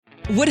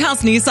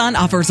Woodhouse Nissan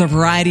offers a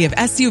variety of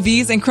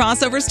SUVs and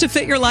crossovers to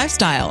fit your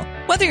lifestyle.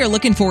 Whether you're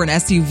looking for an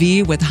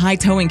SUV with high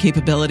towing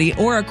capability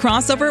or a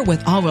crossover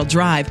with all-wheel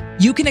drive,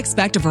 you can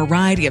expect a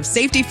variety of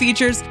safety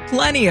features,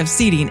 plenty of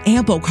seating,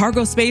 ample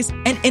cargo space,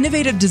 and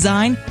innovative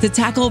design to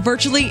tackle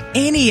virtually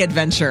any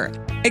adventure.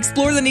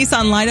 Explore the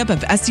Nissan lineup of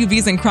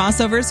SUVs and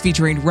crossovers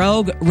featuring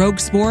Rogue, Rogue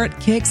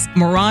Sport, Kicks,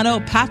 Murano,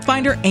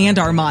 Pathfinder, and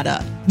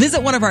Armada.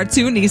 Visit one of our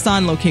 2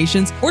 Nissan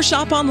locations or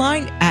shop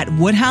online at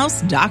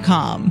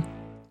woodhouse.com.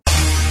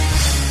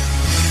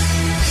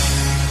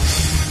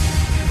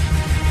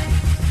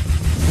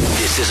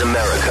 This is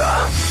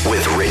America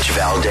with Rich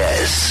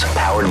Valdez,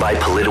 powered by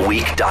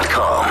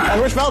PolitiWeek.com.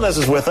 And Rich Valdez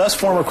is with us,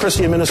 former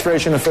Christie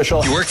administration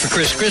official. You worked for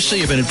Chris Christie,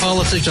 you've been in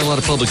politics, done a lot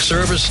of public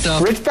service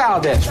stuff. Rich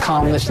Valdez,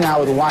 columnist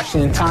now with the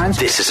Washington Times.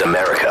 This is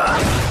America.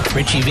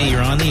 Richie V,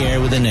 you're on the air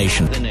with the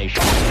nation.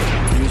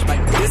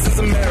 This is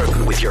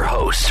America with your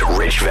host,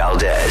 Rich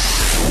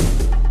Valdez.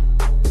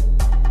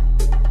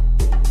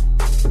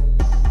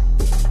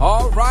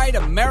 All right,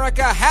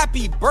 America.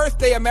 Happy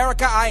birthday,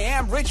 America. I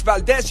am Rich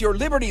Valdez, your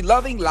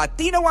liberty-loving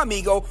Latino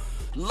amigo,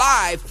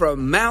 live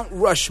from Mount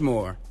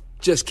Rushmore.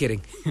 Just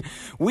kidding.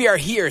 We are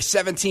here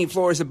 17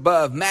 floors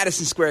above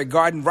Madison Square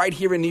Garden, right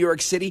here in New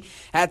York City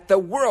at the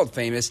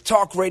world-famous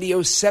Talk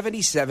Radio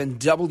 77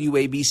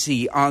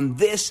 WABC on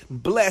this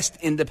blessed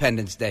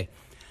Independence Day.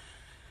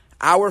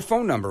 Our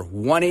phone number,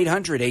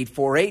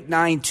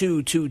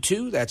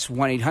 1-800-848-9222. That's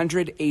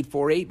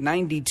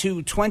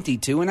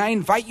 1-800-848-9222. And I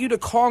invite you to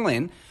call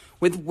in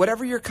with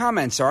whatever your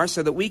comments are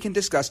so that we can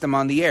discuss them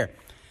on the air.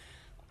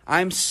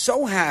 I'm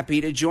so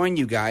happy to join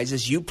you guys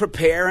as you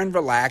prepare and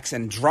relax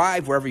and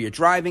drive wherever you're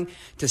driving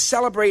to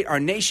celebrate our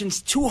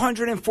nation's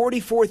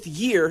 244th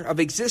year of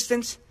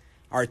existence,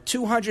 our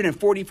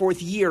 244th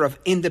year of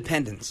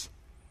independence.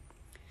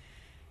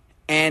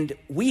 And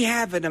we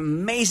have an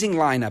amazing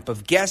lineup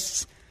of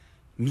guests,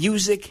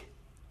 music,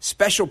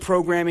 special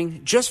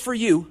programming just for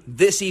you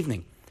this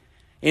evening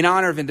in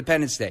honor of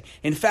Independence Day.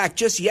 In fact,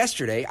 just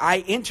yesterday, I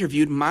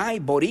interviewed my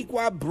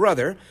Boricua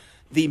brother,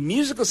 the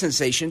musical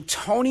sensation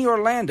Tony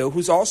Orlando,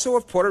 who's also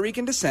of Puerto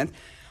Rican descent,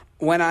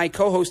 when I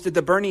co-hosted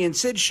the Bernie and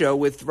Sid show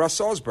with Russ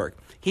Salzberg.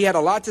 He had a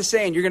lot to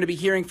say, and you're going to be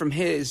hearing from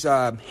his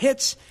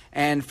hits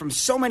and from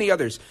so many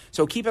others.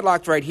 So keep it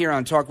locked right here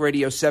on Talk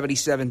Radio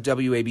 77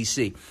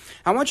 WABC.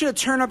 I want you to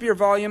turn up your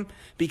volume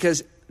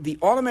because the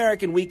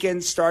All-American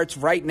Weekend starts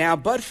right now.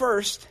 But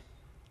first,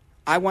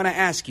 I want to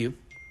ask you,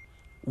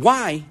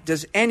 why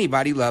does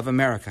anybody love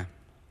America?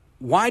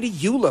 Why do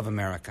you love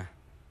America?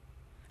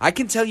 I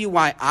can tell you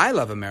why I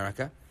love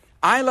America.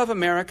 I love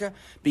America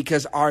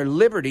because our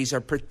liberties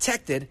are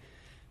protected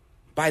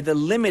by the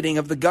limiting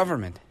of the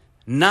government,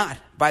 not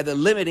by the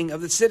limiting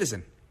of the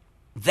citizen.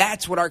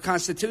 That's what our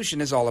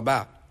Constitution is all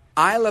about.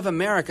 I love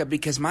America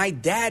because my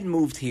dad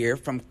moved here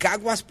from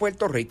Caguas,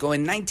 Puerto Rico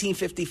in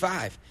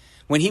 1955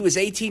 when he was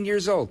 18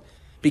 years old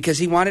because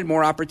he wanted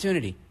more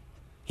opportunity.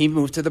 He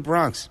moved to the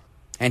Bronx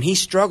and he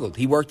struggled.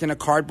 He worked in a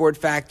cardboard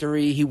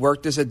factory. He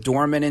worked as a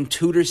doorman in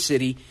Tudor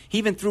City. He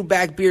even threw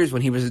back beers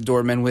when he was a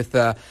doorman with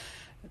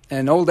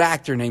an old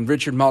actor named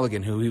Richard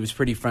Mulligan, who he was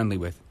pretty friendly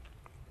with.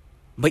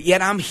 But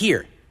yet I'm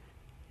here.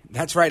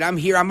 That's right, I'm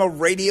here. I'm a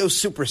radio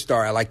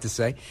superstar, I like to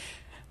say.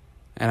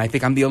 And I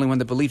think I'm the only one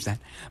that believes that.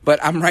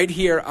 But I'm right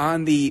here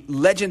on the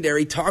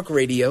legendary Talk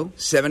Radio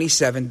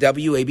 77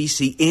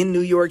 WABC in New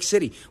York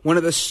City, one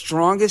of the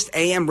strongest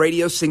AM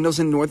radio signals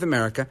in North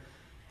America.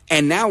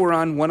 And now we're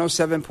on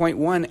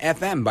 107.1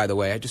 FM, by the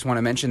way. I just want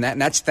to mention that.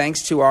 And that's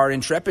thanks to our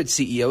intrepid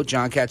CEO,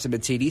 John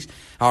Katsimatidis,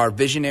 our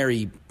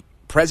visionary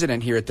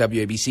president here at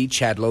WABC,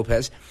 Chad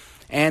Lopez,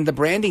 and the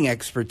branding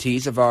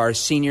expertise of our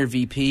senior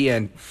VP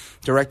and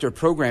director of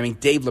programming,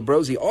 Dave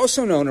Labrosi,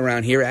 also known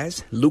around here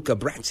as Luca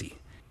Brazzi.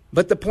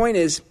 But the point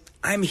is,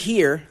 I'm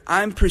here,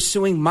 I'm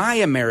pursuing my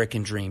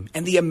American dream,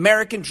 and the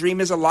American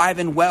dream is alive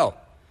and well.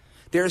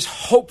 There's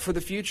hope for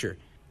the future.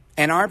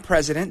 And our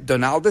president,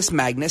 Donaldus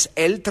Magnus,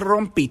 El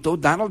Trompito,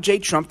 Donald J.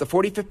 Trump, the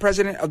 45th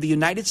president of the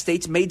United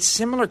States, made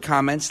similar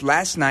comments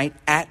last night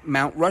at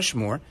Mount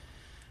Rushmore.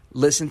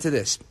 Listen to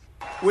this.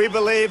 We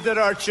believe that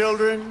our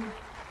children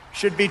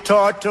should be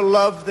taught to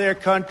love their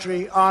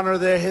country, honor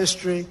their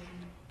history,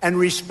 and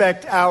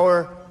respect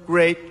our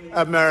great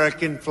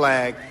American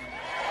flag.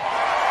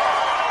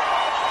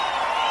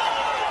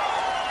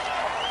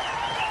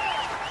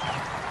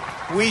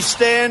 We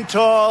stand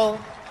tall,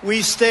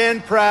 we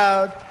stand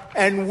proud,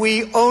 and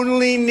we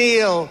only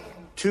kneel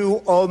to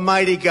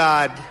Almighty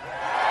God.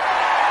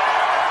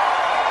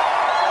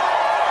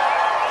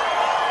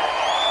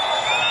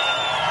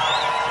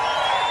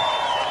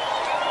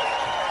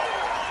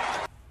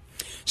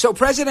 So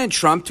President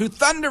Trump, to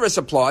thunderous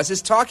applause,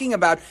 is talking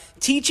about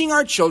teaching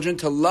our children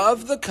to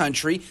love the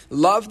country,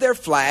 love their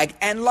flag,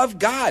 and love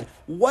God.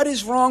 What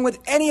is wrong with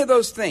any of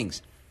those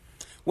things?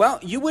 Well,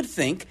 you would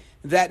think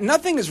that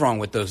nothing is wrong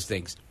with those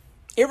things.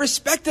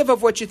 Irrespective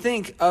of what you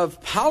think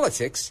of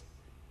politics,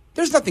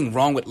 there's nothing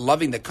wrong with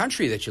loving the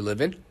country that you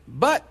live in.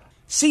 But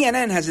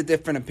CNN has a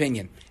different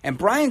opinion. And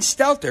Brian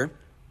Stelter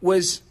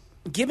was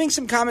giving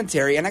some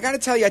commentary, and I got to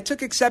tell you, I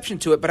took exception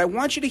to it, but I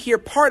want you to hear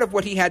part of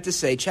what he had to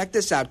say. Check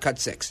this out, cut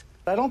 6.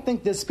 I don't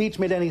think this speech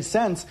made any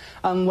sense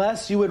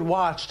unless you had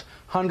watched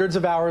hundreds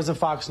of hours of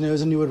Fox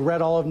News and you had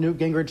read all of Newt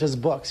Gingrich's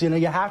books. You know,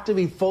 you have to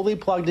be fully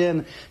plugged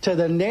in to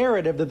the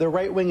narrative that the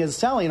right wing is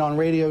selling on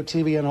radio,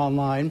 TV, and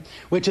online,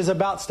 which is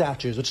about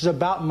statues, which is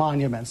about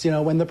monuments. You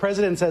know, when the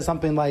president says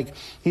something like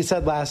he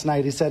said last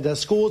night, he said,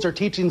 schools are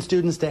teaching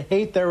students to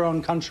hate their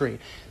own country.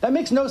 That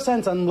makes no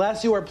sense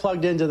unless you are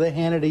plugged into the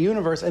Hannity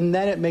universe, and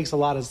then it makes a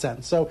lot of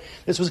sense. So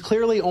this was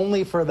clearly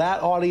only for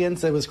that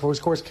audience. It was,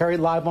 of course, carried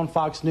live on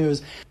Fox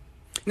News.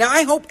 Now,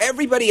 I hope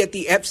everybody at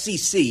the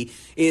FCC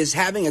is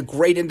having a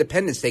great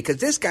Independence Day, because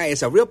this guy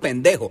is a real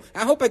pendejo.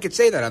 I hope I could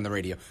say that on the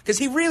radio, because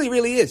he really,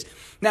 really is.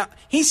 Now,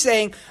 he's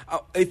saying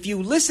if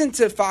you listen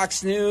to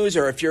Fox News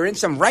or if you're in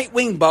some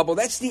right-wing bubble,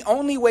 that's the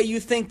only way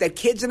you think that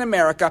kids in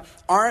America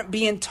aren't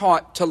being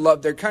taught to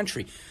love their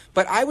country.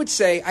 But I would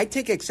say I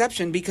take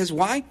exception, because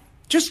why?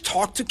 Just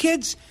talk to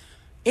kids.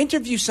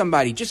 Interview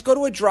somebody. Just go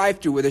to a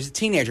drive-thru where there's a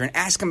teenager and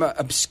ask them an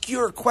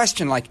obscure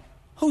question like,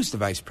 who's the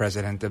vice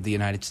president of the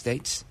United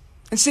States?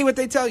 And see what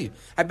they tell you.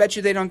 I bet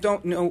you they don't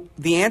know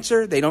the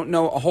answer. They don't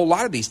know a whole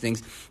lot of these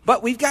things.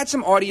 But we've got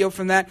some audio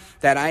from that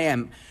I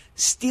am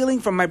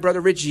stealing from my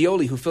brother Rich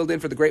Gioli, who filled in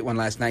for the great one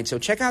last night. So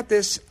check out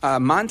this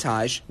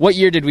montage. What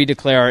year did we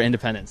declare our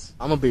independence?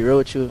 I'm going to be real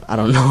with you. I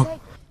don't know.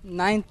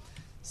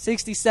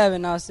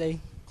 967, I'll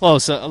say.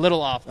 Close, a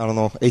little off. I don't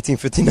know.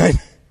 1859.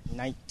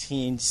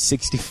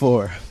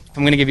 1964.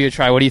 I'm going to give you a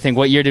try. What do you think?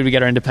 What year did we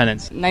get our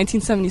independence?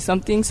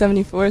 1970-something,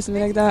 74,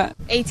 something like that.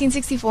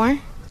 1864.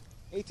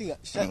 18.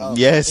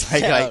 Yes,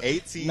 like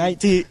 18.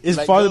 19. Is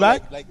like, farther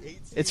back? Like 18.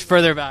 It's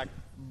further back.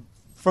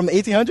 From the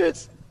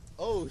 1800s?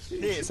 Oh,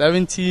 shit.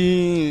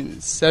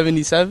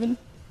 1777?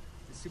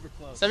 Super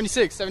close.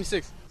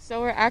 76.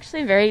 So we're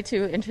actually very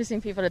two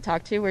interesting people to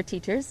talk to. We're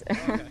teachers.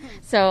 Okay.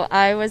 So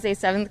I was a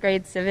 7th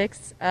grade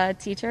civics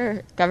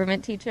teacher,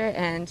 government teacher,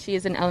 and she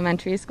is an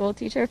elementary school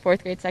teacher,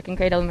 4th grade, 2nd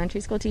grade elementary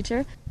school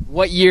teacher.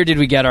 What year did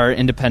we get our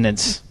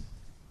independence?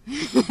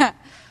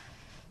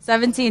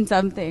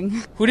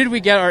 17-something. Who did we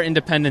get our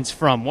independence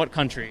from? What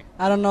country?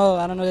 I don't know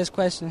this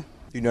question.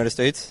 The United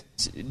States?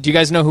 Do you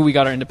guys know who we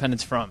got our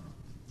independence from?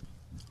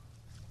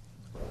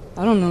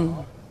 I don't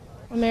know.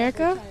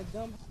 America?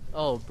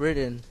 Oh,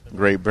 Britain.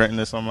 Great Britain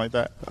or something like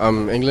that.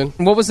 England.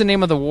 What was the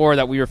name of the war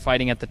that we were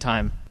fighting at the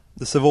time?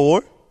 The Civil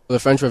War? The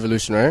French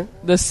Revolution, right?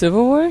 The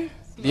Civil War?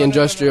 The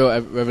Industrial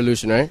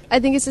Revolution, right? I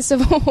think it's the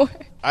Civil War.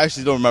 I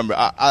actually don't remember.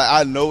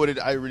 I know what it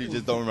is. I really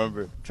just don't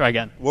remember. Try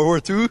again. World War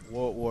II?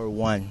 World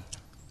War I.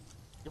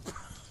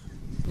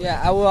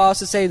 Yeah, I will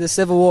also say the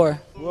Civil War.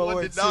 World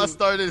War did not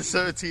start in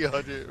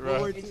 1700,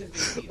 right?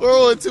 World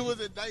War II was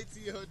in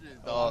 1900.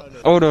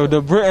 Oh,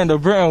 the Britain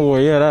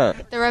War, yeah,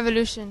 that. The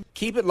Revolution.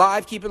 Keep it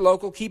live, keep it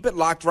local, keep it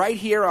locked right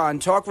here on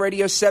Talk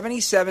Radio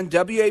 77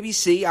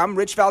 WABC. I'm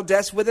Rich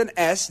Valdez with an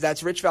S.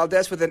 That's Rich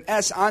Valdez with an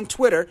S on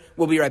Twitter.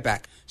 We'll be right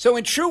back. So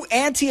in true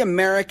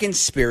anti-American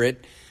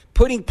spirit,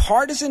 putting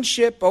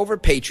partisanship over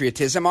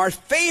patriotism, our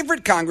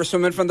favorite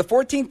congresswoman from the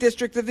 14th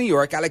District of New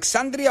York,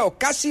 Alexandria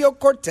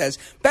Ocasio-Cortez,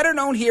 better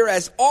known here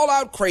as All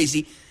Out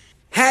Crazy,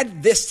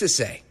 had this to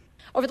say.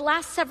 Over the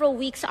last several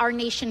weeks, our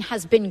nation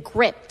has been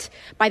gripped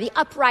by the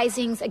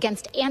uprisings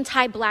against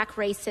anti-black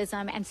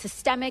racism and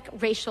systemic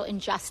racial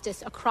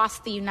injustice across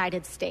the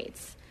United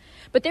States.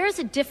 But there is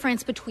a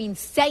difference between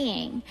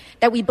saying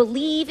that we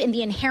believe in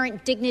the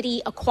inherent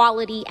dignity,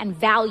 equality, and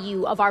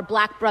value of our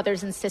black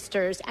brothers and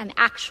sisters and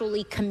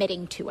actually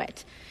committing to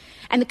it.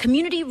 And the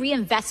Community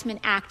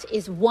Reinvestment Act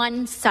is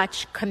one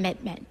such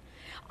commitment.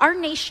 Our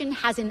nation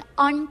has an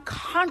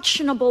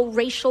unconscionable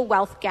racial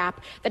wealth gap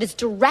that is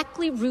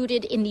directly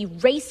rooted in the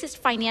racist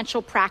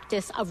financial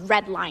practice of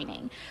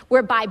redlining,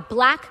 whereby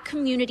black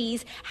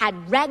communities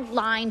had red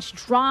lines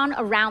drawn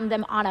around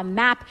them on a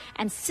map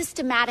and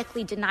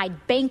systematically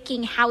denied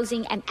banking,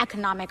 housing, and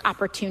economic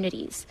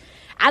opportunities.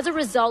 As a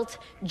result,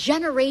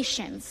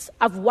 generations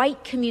of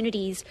white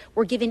communities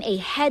were given a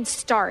head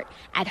start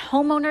at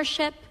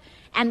homeownership,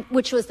 and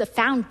which was the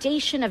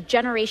foundation of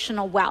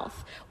generational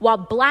wealth, while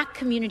black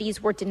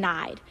communities were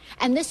denied.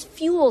 And this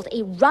fueled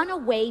a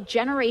runaway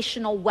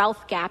generational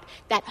wealth gap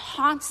that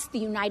haunts the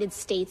United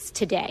States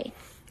today.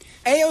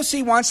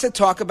 AOC wants to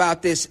talk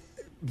about this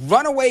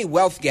runaway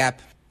wealth gap,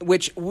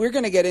 which we're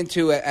going to get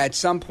into at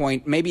some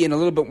point, maybe in a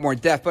little bit more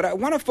depth. But I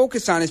want to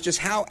focus on is just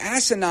how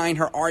asinine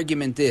her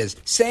argument is,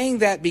 saying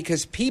that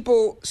because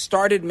people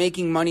started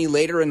making money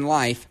later in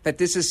life, that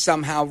this is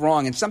somehow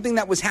wrong. And something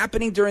that was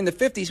happening during the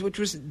 50s, which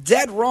was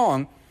dead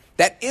wrong,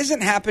 that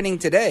isn't happening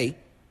today,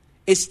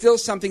 is still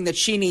something that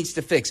she needs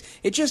to fix.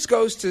 It just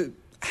goes to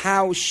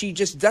how she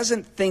just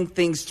doesn't think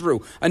things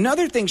through.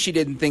 Another thing she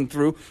didn't think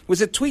through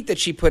was a tweet that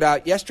she put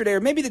out yesterday or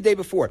maybe the day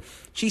before.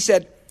 She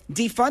said,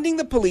 defunding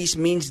the police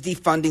means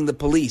defunding the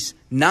police,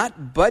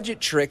 not budget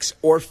tricks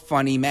or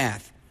funny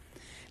math.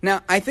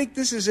 Now, I think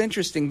this is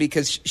interesting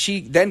because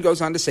she then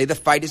goes on to say the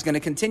fight is going to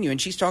continue, and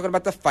she's talking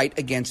about the fight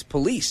against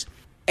police.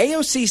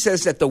 AOC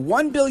says that the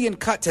 $1 billion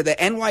cut to the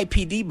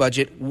NYPD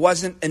budget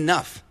wasn't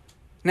enough.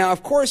 Now,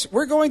 of course,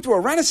 we're going through a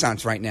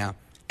renaissance right now,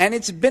 and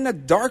it's been a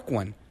dark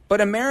one.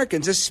 But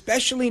Americans,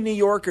 especially New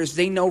Yorkers,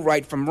 they know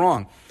right from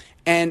wrong.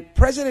 And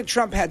President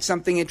Trump had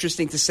something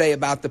interesting to say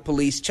about the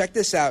police. Check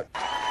this out.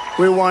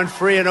 We want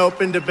free and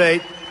open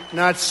debate,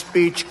 not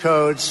speech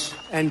codes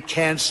and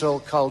cancel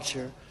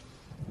culture.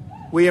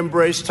 We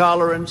embrace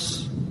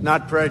tolerance,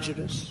 not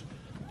prejudice.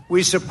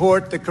 We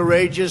support the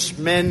courageous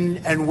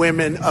men and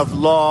women of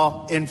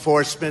law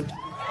enforcement.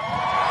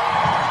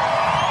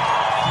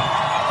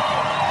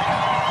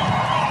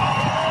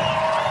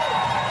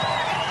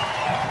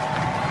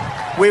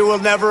 We will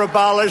never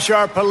abolish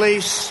our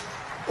police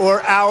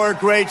or our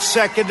great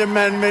Second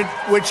Amendment,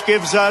 which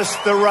gives us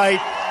the right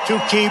to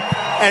keep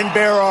and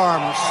bear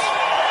arms.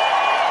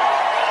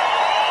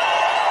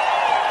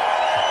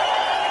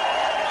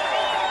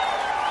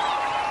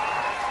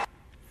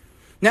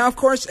 Now, of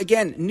course,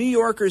 again, New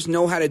Yorkers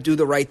know how to do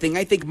the right thing.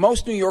 I think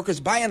most New Yorkers,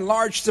 by and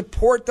large,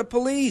 support the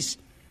police.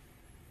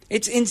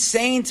 It's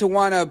insane to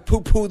want to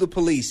poo-poo the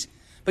police.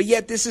 But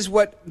yet this is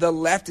what the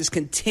left is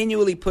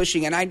continually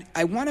pushing. And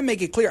I want to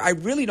make it clear, I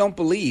really don't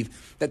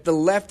believe that the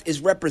left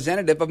is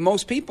representative of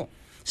most people.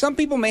 Some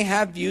people may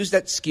have views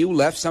that skew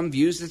left, some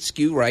views that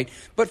skew right.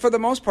 But for the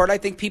most part, I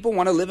think people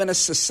want to live in a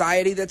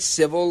society that's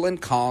civil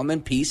and calm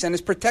and peace and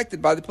is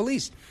protected by the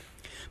police.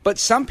 But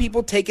some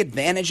people take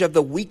advantage of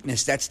the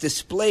weakness that's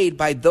displayed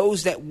by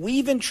those that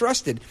we've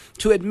entrusted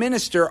to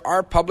administer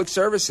our public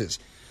services.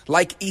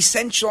 Like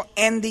Essential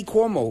Andy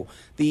Cuomo,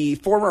 the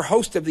former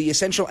host of the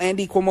Essential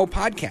Andy Cuomo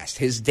podcast,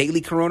 his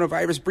daily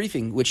coronavirus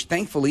briefing, which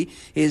thankfully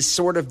is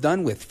sort of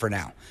done with for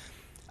now.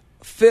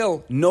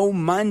 Phil No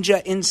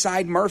Manja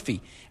Inside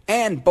Murphy,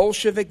 and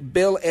Bolshevik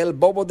Bill El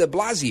Bobo de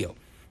Blasio.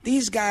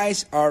 These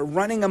guys are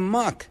running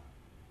amok.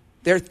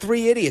 They're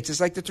three idiots. It's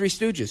like the Three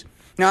Stooges.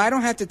 Now, I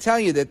don't have to tell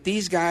you that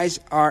these guys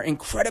are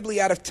incredibly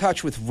out of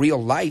touch with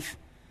real life.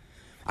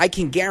 I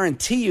can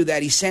guarantee you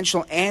that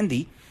Essential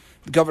Andy,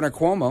 Governor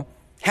Cuomo,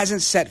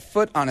 hasn't set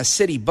foot on a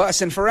city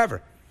bus in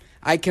forever.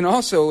 I can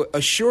also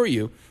assure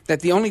you that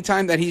the only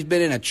time that he's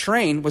been in a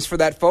train was for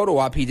that photo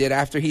op he did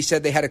after he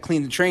said they had to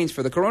clean the trains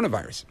for the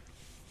coronavirus.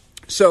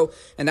 So,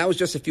 and that was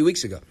just a few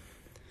weeks ago.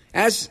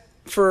 As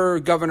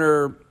for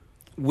Governor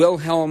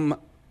Wilhelm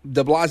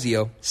de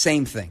Blasio,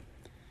 same thing.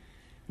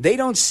 They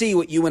don't see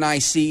what you and I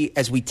see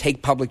as we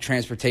take public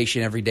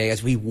transportation every day,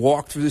 as we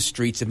walk through the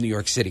streets of New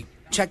York City.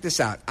 Check this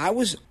out. I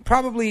was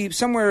probably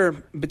somewhere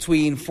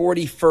between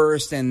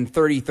 41st and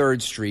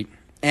 33rd Street,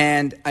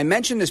 and I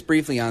mentioned this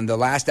briefly on the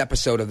last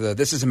episode of the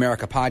This Is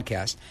America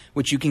podcast,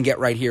 which you can get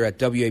right here at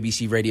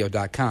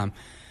WABCRadio.com.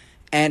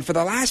 And for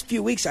the last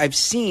few weeks, I've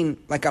seen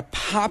like a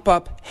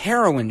pop-up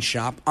heroin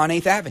shop on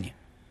 8th Avenue,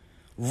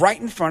 right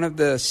in front of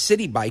the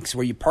city bikes,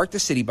 where you park the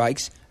city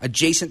bikes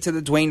adjacent to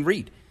the Duane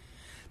Reade.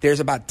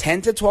 There's about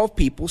 10 to 12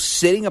 people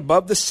sitting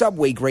above the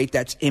subway grate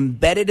that's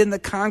embedded in the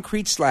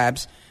concrete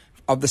slabs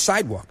of the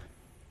sidewalk.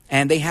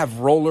 And they have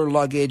roller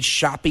luggage,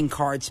 shopping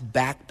carts,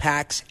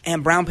 backpacks,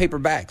 and brown paper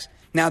bags.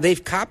 Now,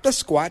 they've copped a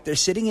squat. They're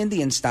sitting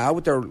Indian style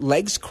with their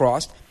legs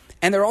crossed.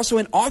 And they're also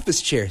in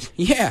office chairs.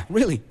 Yeah,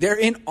 really. They're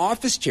in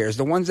office chairs,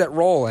 the ones that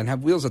roll and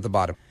have wheels at the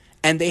bottom.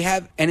 And they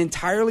have an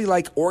entirely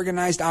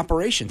organized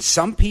operation.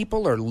 Some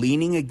people are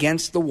leaning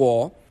against the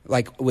wall,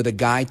 like with a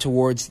guy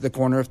towards the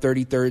corner of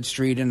 33rd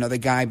Street, another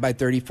guy by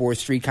 34th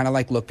Street, kind of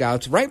like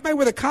lookouts, right by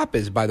where the cop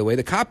is, by the way.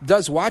 The cop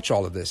does watch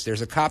all of this.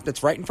 There's a cop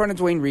that's right in front of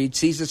Duane Reade,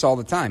 sees this all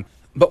the time.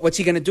 But what's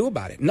he going to do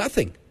about it?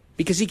 Nothing.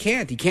 Because he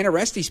can't. He can't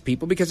arrest these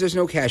people because there's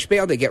no cash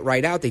bail. They get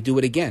right out. They do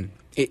it again.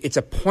 It's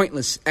a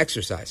pointless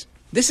exercise.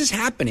 This is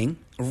happening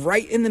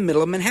right in the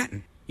middle of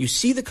Manhattan. You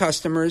see the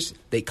customers.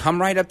 They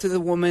come right up to the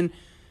woman.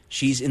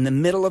 She's in the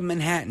middle of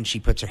Manhattan. She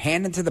puts her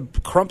hand into the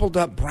crumpled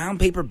up brown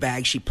paper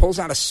bag. She pulls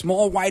out a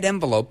small white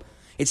envelope.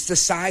 It's the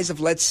size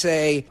of, let's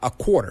say, a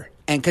quarter,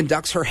 and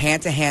conducts her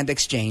hand-to-hand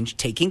exchange,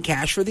 taking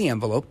cash for the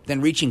envelope, then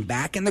reaching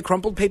back in the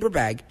crumpled paper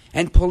bag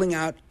and pulling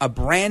out a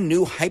brand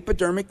new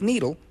hypodermic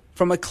needle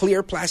from a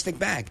clear plastic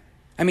bag.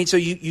 I mean, so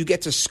you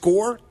get to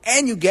score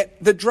and you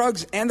get the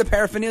drugs and the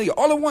paraphernalia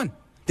all in one.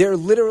 There are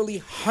literally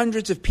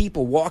hundreds of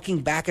people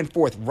walking back and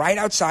forth right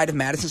outside of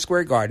Madison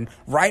Square Garden,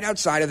 right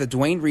outside of the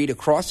Duane Reade,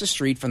 across the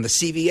street from the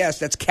CVS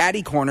that's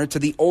catty-corner to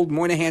the old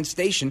Moynihan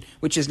Station,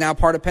 which is now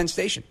part of Penn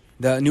Station,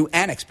 the new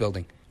annex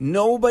building.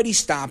 Nobody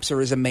stops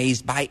or is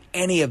amazed by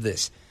any of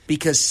this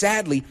because,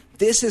 sadly,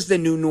 this is the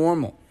new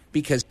normal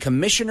because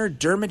Commissioner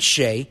Dermot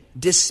Shea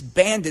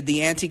disbanded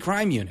the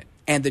anti-crime unit,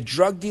 and the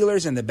drug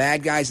dealers and the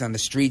bad guys on the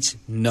streets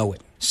know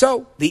it.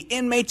 So the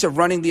inmates are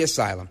running the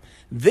asylum.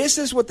 This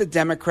is what the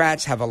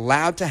Democrats have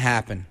allowed to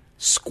happen.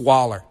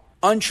 Squalor,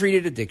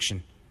 untreated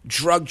addiction,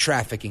 drug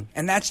trafficking.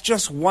 And that's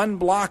just one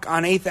block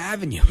on 8th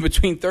Avenue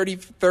between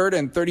 33rd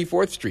and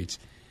 34th Streets.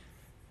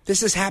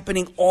 This is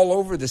happening all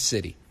over the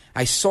city.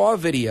 I saw a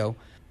video.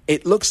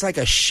 It looks like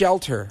a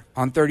shelter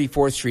on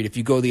 34th Street if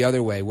you go the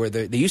other way, where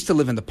they used to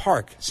live in the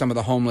park, some of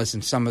the homeless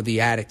and some of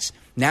the addicts.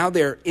 Now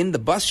they're in the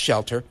bus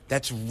shelter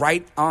that's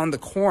right on the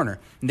corner.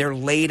 And they're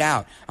laid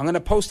out. I'm going to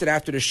post it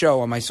after the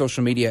show on my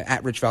social media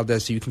at Rich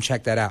Valdez so you can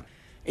check that out.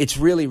 It's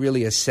really,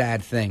 really a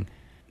sad thing.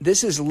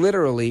 This is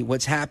literally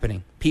what's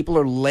happening. People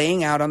are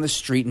laying out on the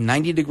street in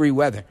 90-degree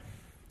weather.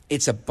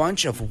 It's a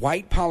bunch of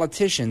white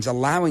politicians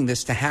allowing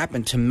this to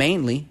happen to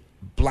mainly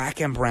black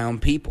and brown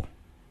people.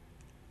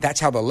 That's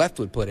how the left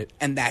would put it,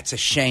 and that's a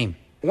shame.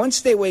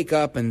 Once they wake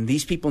up and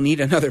these people need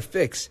another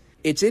fix,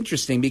 it's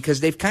interesting because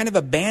they've kind of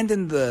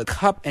abandoned the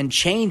cup and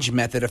change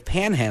method of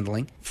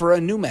panhandling for a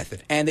new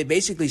method. And they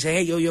basically say,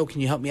 hey, yo, can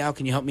you help me out?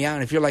 Can you help me out?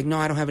 And if you're like, no,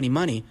 I don't have any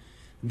money,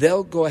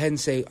 they'll go ahead and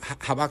say,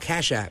 how about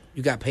Cash App?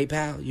 You got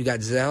PayPal? You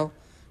got Zelle?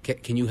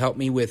 Can you help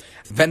me with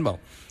Venmo?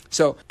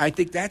 So I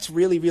think that's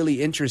really,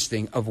 really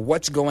interesting of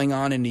what's going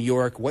on in New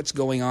York, what's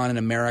going on in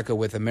America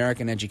with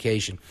American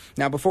education.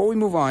 Now, before we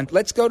move on,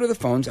 let's go to the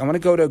phones. I want to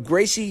go to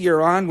Gracie.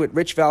 You're on with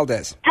Rich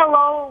Valdez.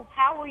 Hello,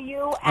 how are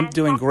you? I'm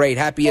doing great.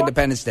 Happy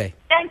Independence Day.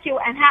 Thank you.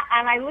 And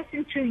I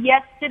listened to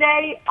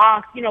yesterday,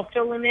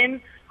 filling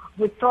in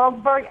with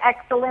Salzburg.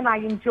 Excellent. I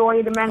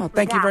enjoyed immensely. Oh,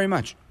 thank you very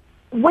much.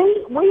 We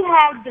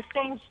have the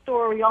same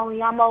story,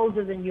 only I'm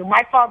older than you.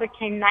 My father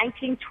came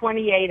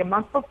 1928, a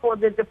month before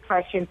the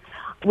Depression,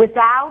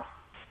 without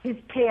his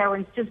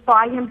parents, just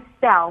by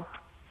himself,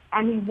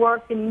 and he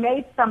worked and he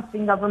made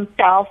something of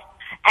himself.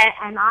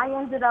 And I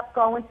ended up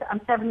going to,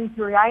 I'm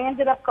 73, I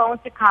ended up going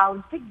to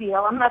college. Big deal,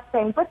 I'm not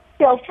saying, but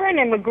still, for an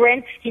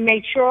immigrant, he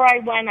made sure I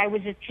went. I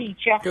was a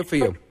teacher. Good for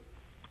you.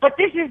 But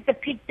this is the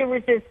peak de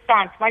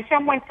resistance. My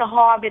son went to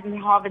Harvard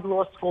and Harvard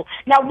Law School.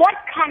 Now, what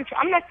country,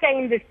 I'm not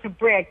saying this to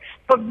brag,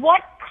 but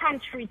what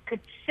country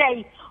could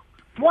say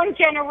one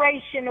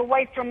generation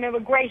away from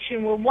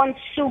immigration where one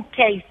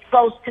suitcase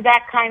goes to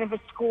that kind of a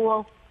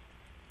school?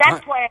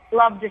 That's why I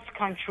love this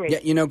country. Yeah,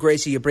 you know,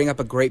 Gracie, you bring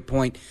up a great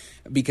point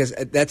because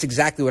that's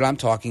exactly what I'm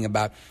talking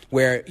about,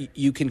 where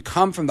you can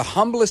come from the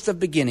humblest of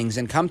beginnings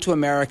and come to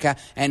America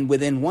and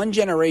within one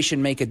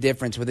generation make a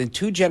difference, within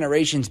 2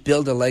 generations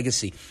build a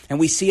legacy. And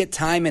we see it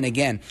time and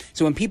again.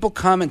 So when people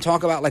come and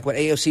talk about like what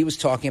AOC was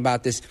talking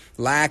about, this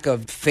lack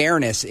of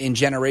fairness in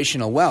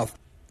generational wealth,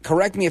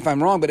 correct me if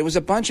I'm wrong, but it was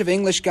a bunch of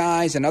English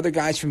guys and other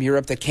guys from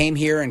Europe that came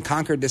here and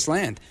conquered this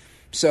land.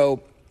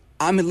 So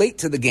I'm late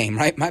to the game,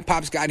 right? My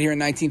pops got here in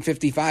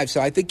 1955,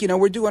 so I think,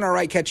 we're doing all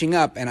right catching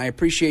up, and I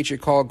appreciate your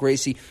call,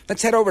 Gracie.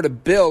 Let's head over to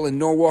Bill in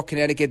Norwalk,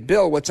 Connecticut.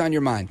 Bill, what's on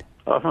your mind?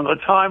 From the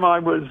time I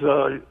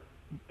was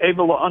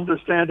able to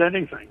understand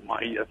anything,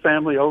 my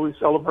family always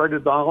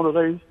celebrated the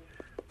holidays.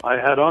 I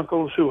had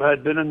uncles who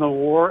had been in the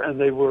war, and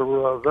they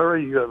were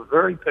very,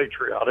 very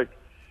patriotic.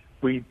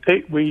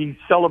 We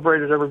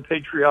celebrated every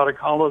patriotic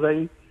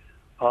holiday.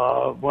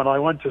 When I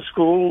went to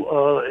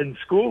school, in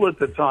school at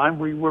the time,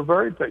 we were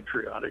very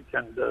patriotic.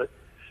 And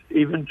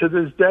even to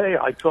this day,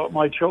 I taught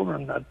my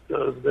children that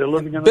they're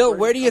living in Bill,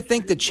 where do you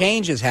think the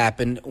change has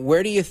happened?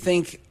 Where do you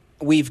think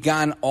we've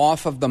gone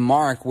off of the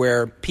mark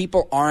where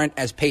people aren't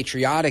as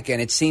patriotic?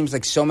 And it seems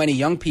like so many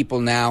young people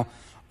now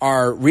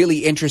are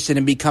really interested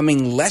in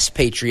becoming less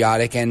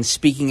patriotic and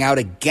speaking out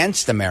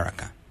against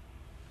America.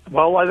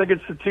 Well, I think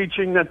it's the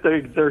teaching that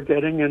they're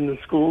getting in the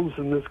schools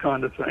and this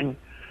kind of thing.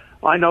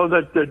 I know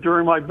that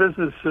during my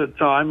business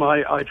time,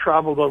 I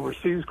traveled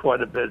overseas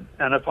quite a bit.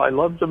 And if I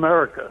loved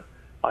America,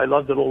 I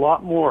loved it a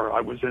lot more.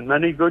 I was in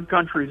many good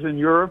countries in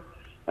Europe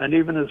and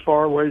even as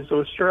far away as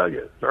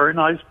Australia. Very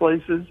nice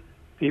places.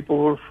 People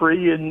were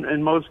free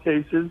in most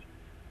cases,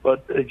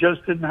 but they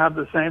just didn't have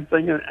the same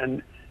thing.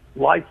 And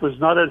life was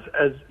not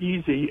as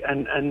easy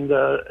and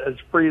as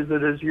free as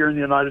it is here in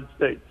the United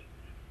States.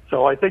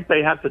 So I think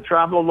they have to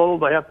travel a little,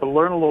 they have to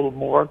learn a little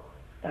more,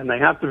 and they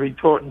have to be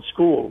taught in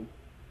school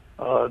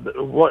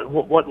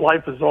what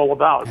life is all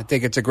about. I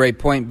think it's a great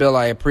point, Bill.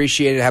 I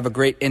appreciate it. Have a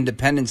great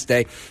Independence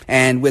Day.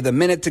 And with a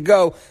minute to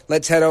go,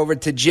 let's head over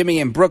to Jimmy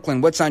in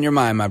Brooklyn. What's on your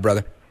mind, my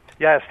brother?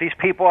 Yes, these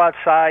people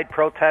outside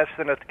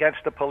protesting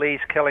against the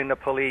police, killing the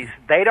police,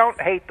 they don't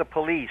hate the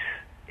police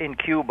in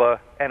Cuba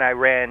and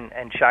Iran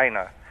and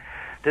China.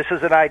 This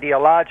is an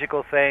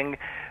ideological thing.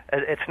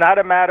 It's not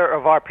a matter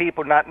of our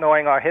people not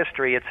knowing our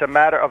history. It's a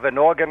matter of an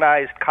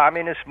organized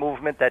communist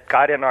movement that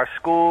got in our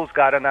schools,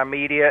 got in our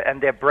media,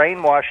 and they're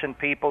brainwashing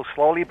people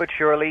slowly but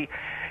surely.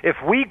 If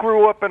we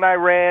grew up in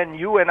Iran,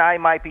 you and I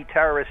might be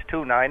terrorists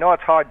too. Now, I know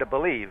it's hard to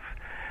believe,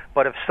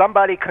 but if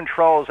somebody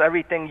controls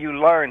everything you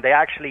learn, they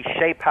actually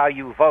shape how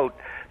you vote.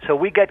 So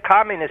we get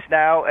communists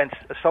now and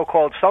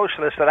so-called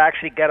socialists that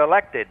actually get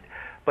elected.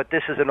 But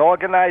this is an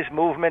organized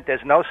movement.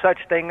 There's no such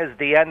thing as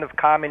the end of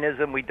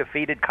communism. We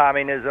defeated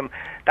communism.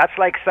 That's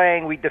like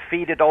saying we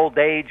defeated old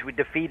age, we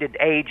defeated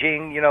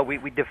aging,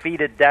 we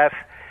defeated death.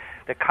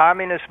 The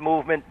communist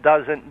movement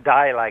doesn't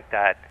die like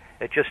that.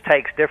 It just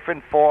takes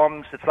different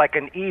forms. It's like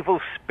an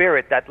evil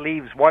spirit that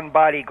leaves one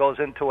body, goes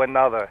into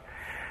another.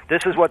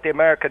 This is what the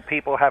American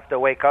people have to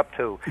wake up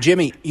to.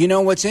 Jimmy,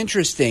 what's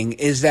interesting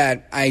is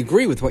that I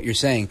agree with what you're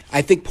saying.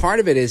 I think part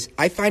of it is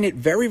I find it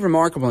very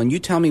remarkable, and you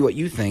tell me what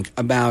you think,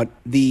 about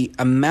the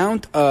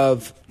amount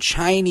of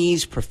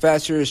Chinese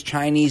professors,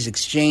 Chinese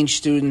exchange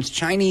students,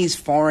 Chinese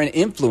foreign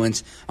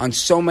influence on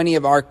so many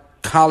of our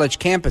college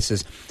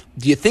campuses.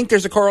 Do you think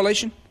there's a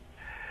correlation?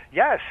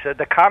 Yes,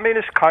 the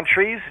communist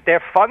countries,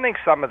 they're funding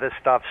some of this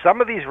stuff.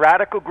 Some of these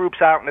radical groups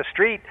out in the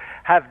street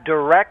have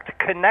direct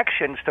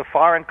connections to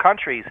foreign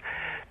countries.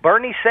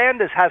 Bernie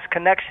Sanders has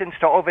connections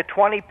to over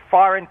 20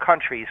 foreign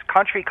countries,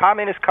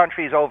 communist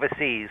countries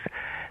overseas.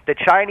 The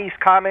Chinese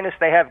communists,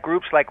 they have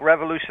groups like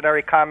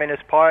Revolutionary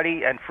Communist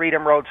Party and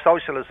Freedom Road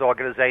Socialist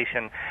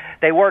Organization.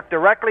 They work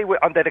directly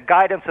under the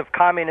guidance of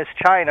Communist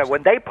China.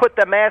 When they put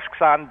the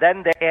masks on,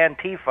 then they're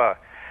Antifa.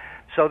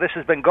 So this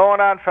has been going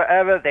on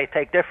forever. They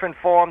take different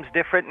forms,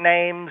 different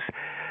names.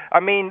 I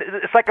mean,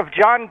 it's like if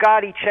John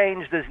Gotti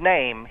changed his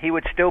name, he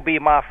would still be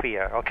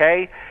Mafia,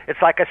 okay?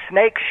 It's like a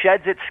snake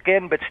sheds its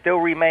skin but still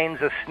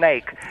remains a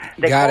snake.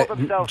 They Got call it.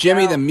 themselves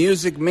Jimmy, now- the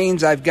music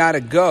means I've got to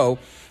go.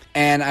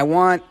 And I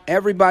want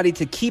everybody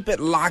to keep it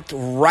locked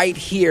right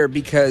here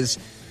because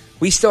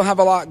we still have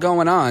a lot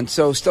going on.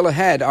 So still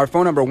ahead, our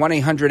phone number,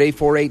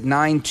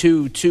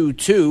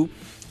 1-800-848-9222.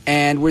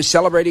 And we're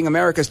celebrating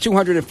America's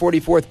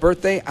 244th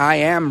birthday. I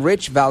am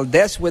Rich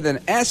Valdez with an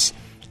S,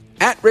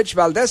 at Rich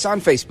Valdez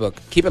on Facebook.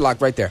 Keep it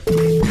locked right there.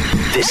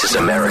 This is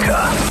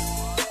America.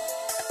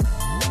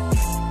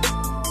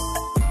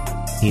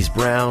 He's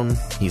brown,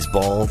 he's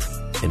bald,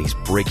 and he's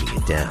breaking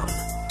it down.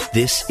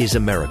 This is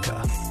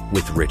America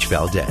with Rich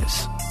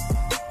Valdez.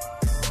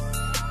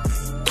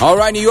 All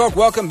right, New York,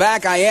 welcome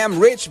back. I am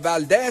Rich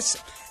Valdez.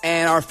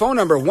 And our phone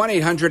number,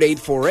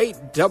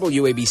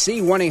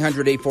 1-800-848-WABC,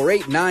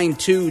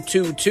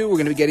 1-800-848-9222. We're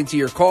going to be getting to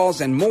your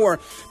calls and more.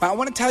 But I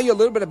want to tell you a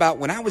little bit about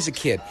when I was a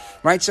kid,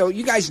 right? So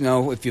you guys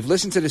know, if you've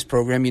listened to this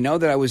program, you know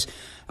that I was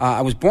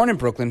born in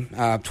Brooklyn,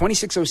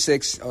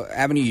 2606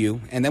 Avenue U.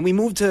 And then we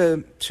moved to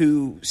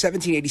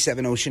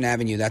 1787 Ocean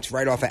Avenue. That's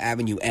right off of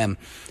Avenue M.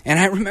 And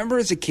I remember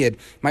as a kid,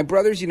 my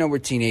brothers, were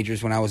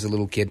teenagers when I was a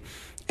little kid.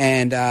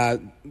 And,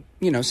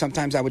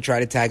 sometimes I would try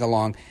to tag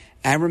along.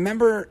 And I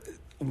remember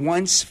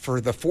once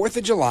for the 4th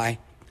of July,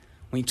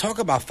 when you talk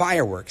about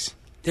fireworks,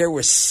 there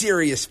were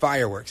serious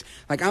fireworks.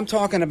 Like I'm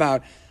talking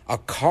about a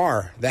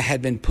car that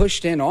had been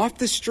pushed in off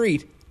the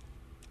street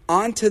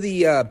onto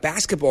the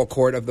basketball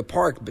court of the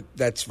park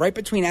that's right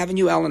between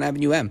Avenue L and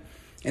Avenue M.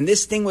 And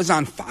this thing was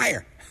on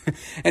fire.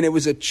 And it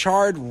was a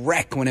charred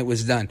wreck when it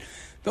was done.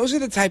 Those are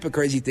the type of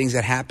crazy things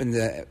that happened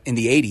in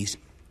the 80s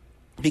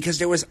because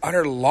there was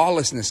utter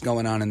lawlessness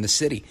going on in the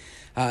city.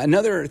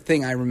 Another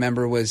thing I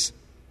remember was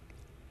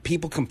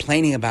people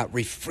complaining about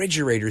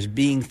refrigerators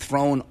being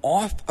thrown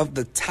off of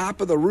the top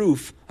of the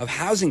roof of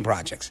housing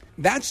projects.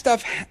 That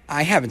stuff,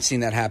 I haven't seen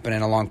that happen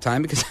in a long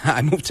time because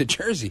I moved to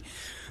Jersey.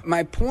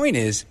 My point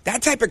is,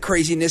 that type of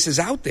craziness is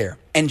out there.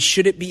 And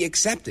should it be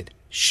accepted?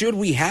 Should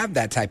we have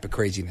that type of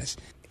craziness?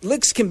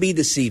 Licks can be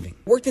deceiving.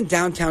 Worked in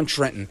downtown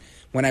Trenton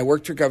when I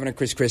worked for Governor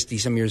Chris Christie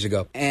some years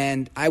ago.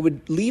 And I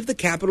would leave the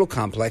Capitol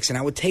complex and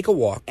I would take a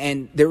walk.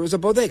 And there was a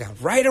bodega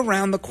right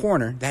around the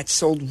corner that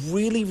sold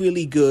really,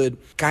 really good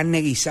carne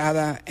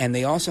guisada. And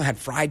they also had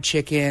fried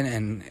chicken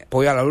and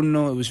pollo al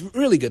horno. It was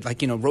really good,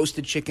 like,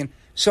 roasted chicken.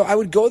 So I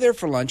would go there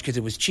for lunch because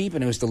it was cheap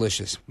and it was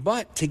delicious.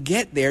 But to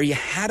get there, you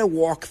had to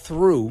walk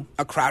through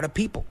a crowd of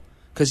people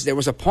because there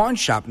was a pawn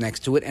shop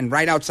next to it. And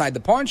right outside the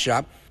pawn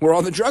shop were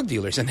all the drug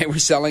dealers. And they were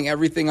selling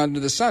everything under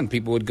the sun.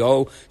 People would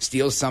go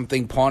steal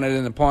something, pawn it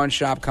in the pawn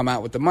shop, come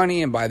out with the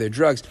money and buy their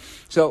drugs.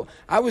 So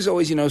I was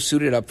always,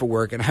 suited up for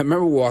work. And I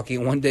remember walking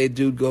and one day a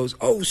dude goes,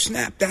 "Oh,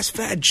 snap, that's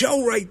Fat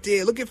Joe right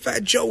there. Look at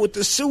Fat Joe with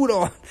the suit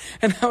on."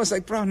 And I was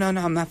like, "Bro, no,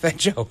 I'm not Fat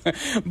Joe."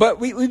 But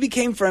we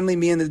became friendly,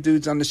 me and the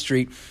dudes on the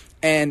street.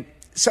 And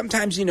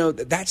sometimes,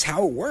 that's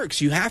how it works.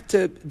 You have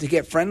to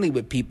get friendly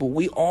with people.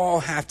 We all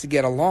have to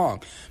get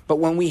along. But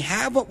when we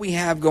have what we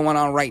have going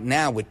on right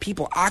now with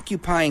people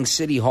occupying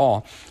City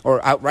Hall or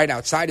right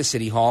outside of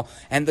City Hall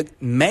and the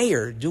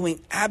mayor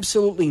doing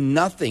absolutely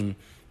nothing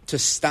to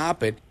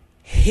stop it,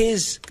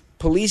 his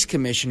police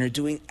commissioner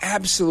doing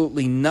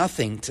absolutely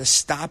nothing to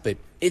stop it,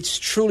 it's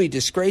truly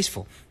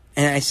disgraceful.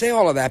 And I say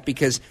all of that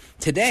because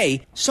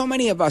today, so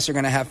many of us are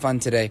going to have fun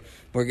today.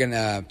 We're going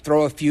to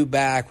throw a few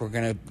back. We're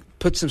going to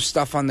put some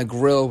stuff on the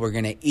grill. We're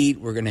going to eat.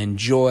 We're going to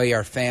enjoy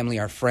our family,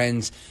 our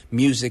friends,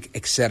 music,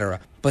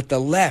 etc. But the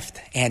left,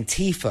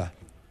 Antifa,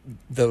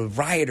 the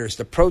rioters,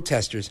 the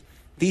protesters,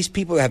 these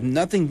people that have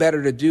nothing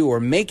better to do or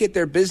make it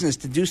their business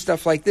to do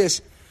stuff like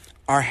this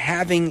are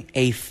having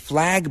a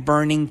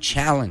flag-burning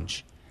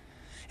challenge.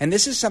 And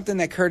this is something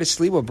that Curtis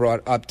Sliwa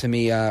brought up to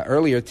me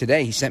earlier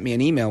today. He sent me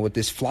an email with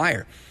this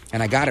flyer,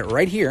 and I got it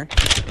right here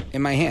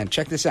in my hand.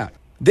 Check this out.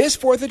 This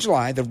 4th of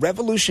July, the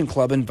Revolution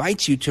Club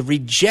invites you to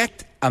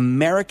reject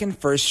American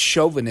first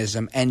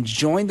chauvinism and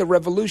join the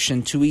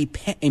revolution to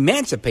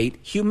emancipate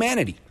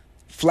humanity.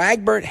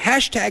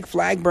 Hashtag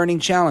flag burning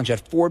challenge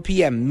at 4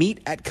 p.m. Meet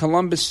at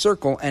Columbus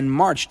Circle and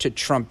march to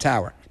Trump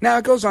Tower. Now,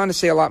 it goes on to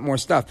say a lot more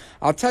stuff.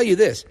 I'll tell you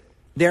this.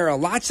 There are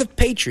lots of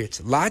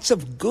patriots, lots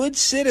of good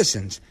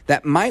citizens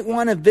that might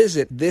want to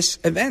visit this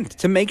event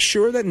to make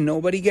sure that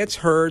nobody gets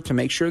hurt, to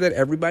make sure that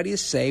everybody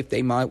is safe.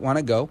 They might want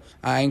to go.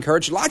 I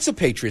encourage lots of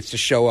patriots to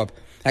show up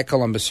at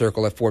Columbus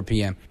Circle at 4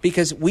 p.m.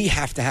 because we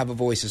have to have a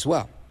voice as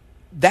well.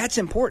 That's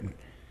important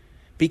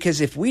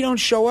because if we don't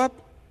show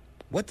up,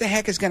 what the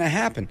heck is going to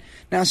happen?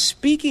 Now,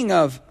 speaking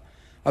of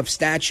of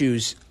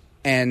statues,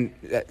 and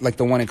like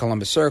the one in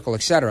Columbus Circle,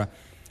 etc.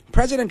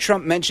 President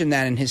Trump mentioned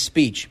that in his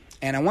speech.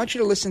 And I want you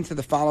to listen to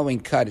the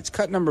following cut. It's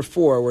cut number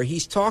 4, where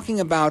he's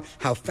talking about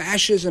how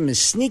fascism is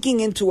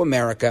sneaking into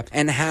America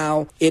and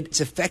how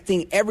it's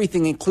affecting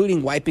everything,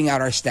 including wiping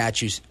out our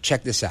statues.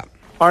 Check this out.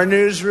 Our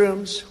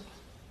newsrooms,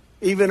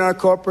 even our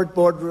corporate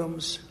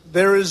boardrooms,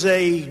 there is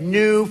a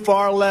new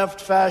far-left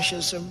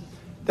fascism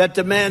that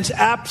demands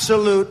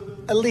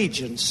absolute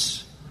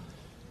allegiance.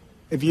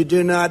 If you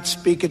do not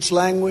speak its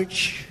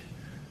language,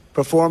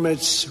 perform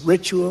its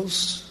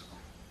rituals,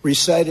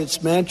 recite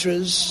its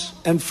mantras,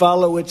 and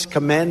follow its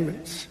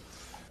commandments,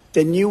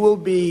 then you will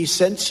be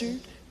censored,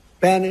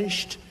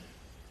 banished,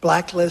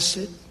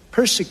 blacklisted,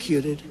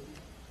 persecuted,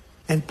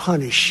 and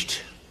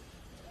punished.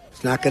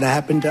 It's not going to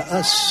happen to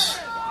us.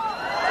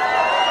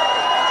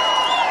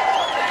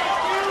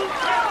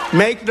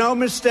 Make no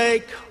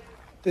mistake,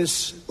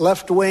 this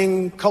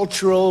left-wing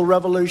cultural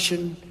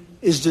revolution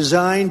is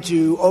designed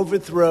to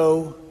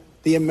overthrow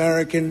the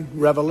American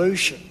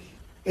Revolution.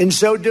 In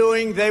so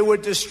doing, they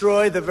would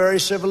destroy the very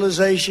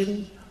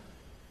civilization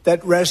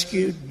that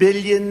rescued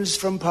billions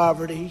from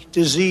poverty,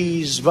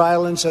 disease,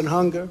 violence, and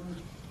hunger,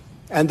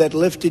 and that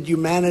lifted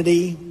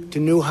humanity to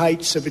new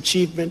heights of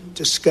achievement,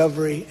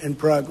 discovery, and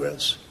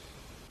progress.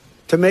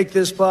 To make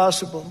this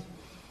possible,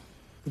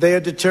 they are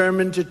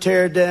determined to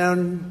tear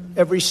down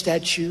every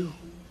statue,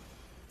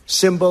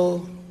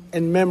 symbol,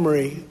 and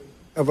memory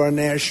of our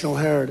national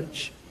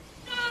heritage.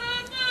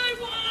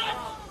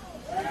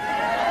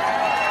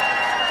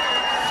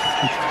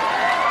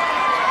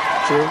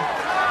 True.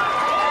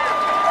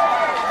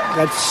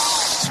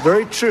 That's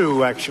very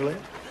true, actually.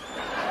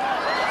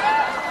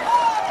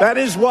 That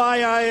is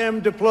why I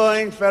am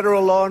deploying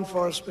federal law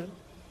enforcement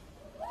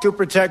to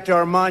protect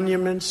our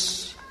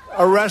monuments,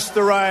 arrest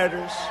the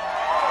rioters,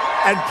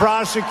 and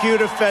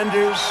prosecute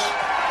offenders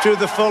to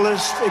the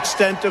fullest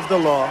extent of the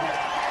law.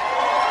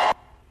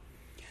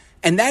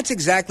 And that's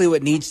exactly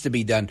what needs to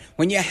be done.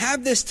 When you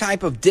have this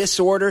type of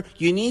disorder,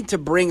 you need to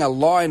bring a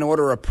law and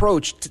order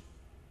approach to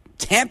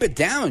tamp it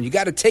down. You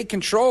got to take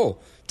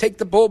control. Take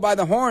the bull by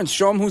the horns.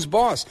 Show him who's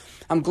boss.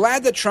 I'm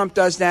glad that Trump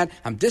does that.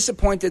 I'm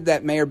disappointed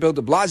that Mayor Bill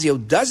de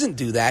Blasio doesn't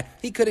do that.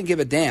 He couldn't give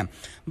a damn.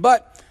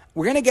 But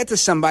we're going to get to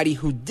somebody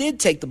who did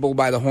take the bull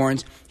by the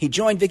horns. He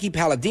joined Vicky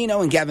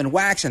Palladino and Gavin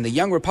Wax and the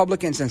Young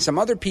Republicans and some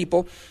other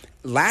people.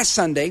 Last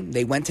Sunday,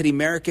 they went to the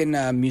American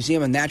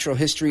Museum of Natural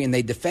History and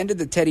they defended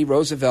the Teddy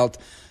Roosevelt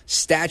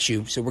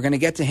statue. So we're going to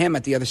get to him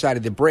at the other side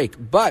of the break.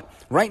 But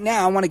right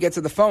now, I want to get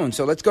to the phone.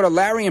 So let's go to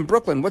Larry in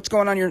Brooklyn. What's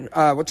going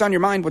on what's on your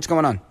mind? What's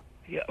going on?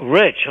 Yeah,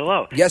 Rich,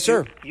 hello. Yes,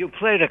 sir. You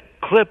played a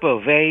clip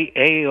of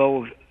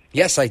AO.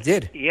 Yes, I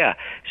did. Yeah,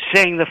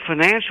 saying the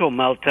financial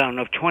meltdown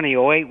of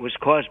 2008 was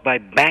caused by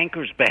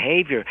bankers'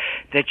 behavior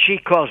that she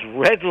calls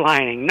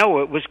redlining.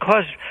 No, it was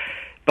caused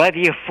by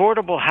the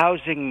affordable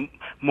housing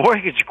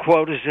mortgage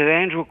quotas that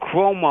Andrew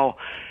Cuomo,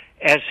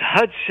 as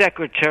HUD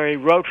secretary,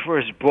 wrote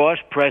for his boss,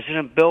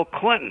 President Bill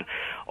Clinton.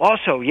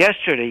 Also,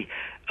 yesterday,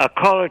 a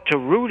caller to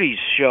Rudy's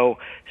show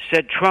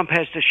said Trump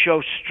has to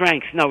show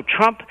strength. No,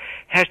 Trump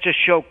has to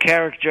show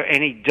character,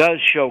 and he does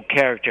show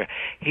character.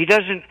 He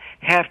doesn't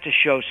have to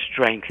show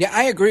strength. Yeah,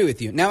 I agree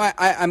with you. Now,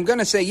 I'm going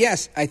to say,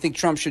 yes, I think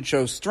Trump should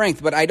show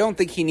strength, but I don't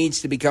think he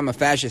needs to become a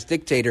fascist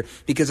dictator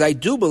because I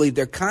do believe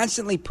they're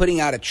constantly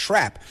putting out a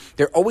trap.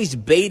 They're always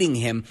baiting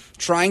him,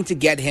 trying to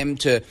get him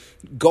to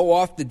go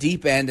off the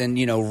deep end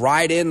and,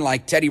 ride in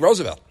like Teddy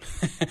Roosevelt.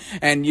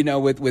 And,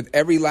 with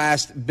every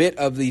last bit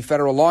of the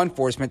federal law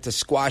enforcement to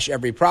squash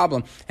every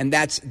problem. And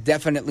that's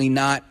definitely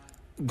not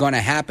going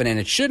to happen, and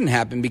it shouldn't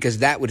happen because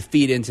that would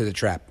feed into the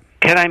trap.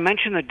 Can I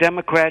mention the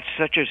Democrats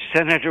such as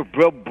Senator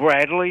Bill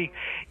Bradley?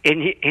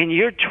 In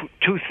year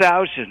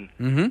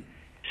 2000,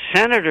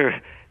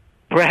 Senator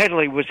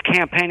Bradley was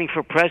campaigning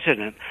for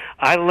president.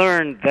 I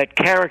learned that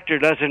character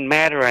doesn't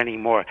matter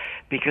anymore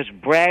because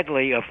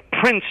Bradley of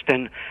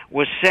Princeton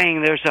was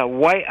saying there's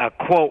a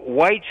quote,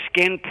 white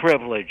skin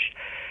privilege.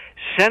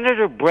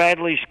 Senator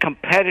Bradley's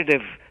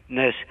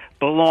competitiveness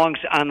belongs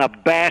on a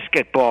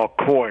basketball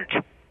court.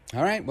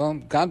 All right. Well,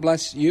 God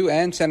bless you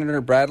and Senator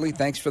Bradley.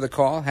 Thanks for the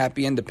call.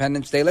 Happy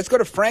Independence Day. Let's go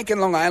to Frank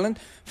in Long Island.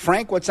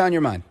 Frank, what's on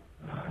your mind?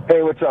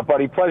 Hey, what's up,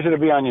 buddy? Pleasure to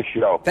be on your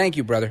show. Thank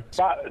you, brother.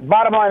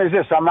 Bottom line is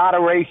this. I'm not a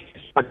racist.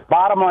 But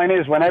bottom line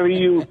is whenever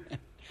you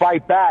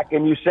fight back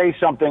and you say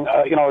something,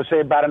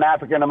 say about an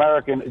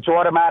African-American, it's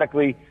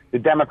automatically the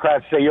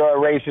Democrats say you're a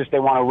racist. They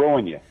want to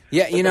ruin you.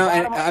 Yeah,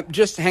 and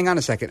just hang on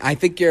a second. I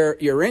think you're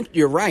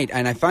right,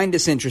 and I find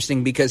this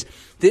interesting because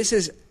this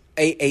is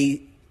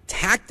a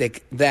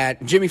tactic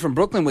that Jimmy from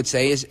Brooklyn would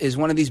say is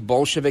one of these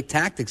Bolshevik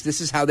tactics. This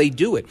is how they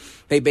do it.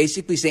 They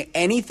basically say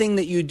anything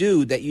that you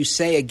do, that you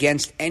say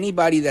against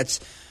anybody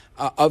that's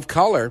of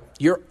color,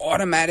 you're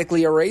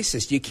automatically a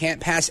racist. You can't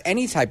pass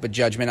any type of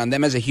judgment on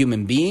them as a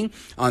human being,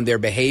 on their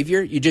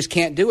behavior. You just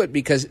can't do it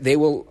because they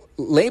will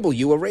label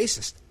you a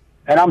racist.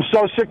 And I'm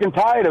so sick and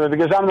tired of it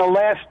because I'm the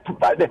last.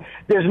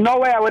 There's no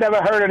way I would ever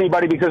hurt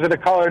anybody because of the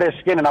color of their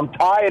skin, and I'm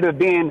tired of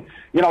being,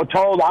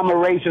 told I'm a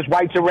racist.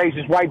 White's a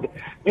racist. White.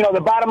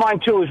 The bottom line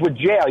too is with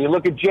jail. You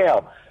look at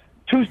jail.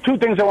 two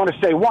things I want to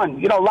say.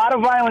 One, a lot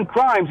of violent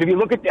crimes, if you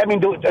look at,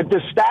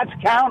 the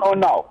stats count or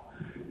no?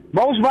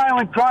 Most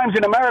violent crimes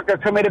in America are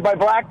committed by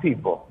black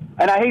people.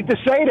 And I hate to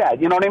say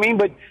that, you know what I mean?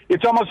 But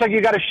it's almost like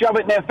you got to shove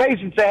it in their face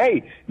and say,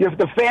 hey, if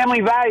the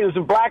family values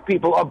of black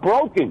people are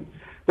broken.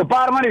 The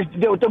bottom line is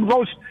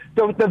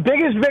the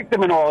biggest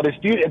victim in all of this.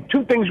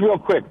 Two things real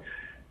quick.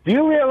 Do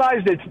you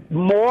realize that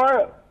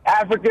more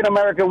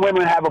African-American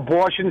women have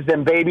abortions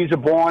than babies are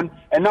born?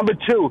 And number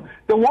two,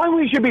 the one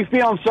we should be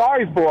feeling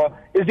sorry for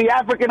is the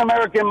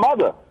African-American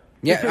mother.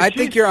 Yeah, I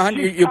think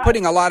you're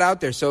putting a lot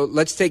out there, so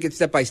let's take it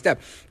step by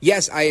step.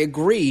 Yes, I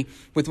agree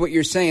with what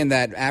you're saying,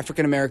 that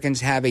African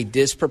Americans have a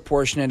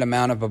disproportionate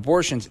amount of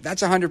abortions.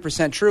 That's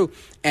 100% true.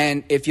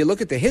 And if you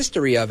look at the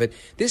history of it,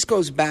 this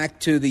goes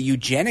back to the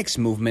eugenics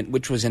movement,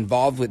 which was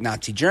involved with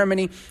Nazi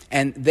Germany,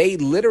 and they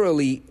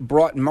literally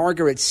brought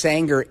Margaret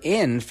Sanger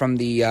in from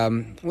the,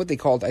 what they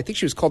called, I think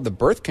she was called the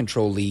Birth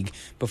Control League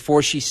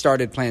before she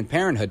started Planned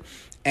Parenthood.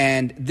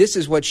 And this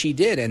is what she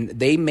did, and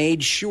they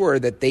made sure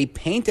that they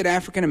painted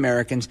African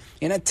Americans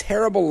in a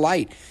terrible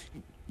light,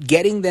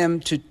 getting them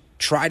to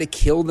try to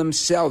kill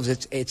themselves.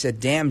 It's a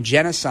damn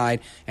genocide,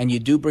 and you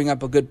do bring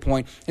up a good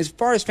point. As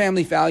far as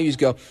family values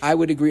go, I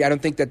would agree. I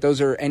don't think that those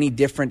are any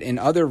different in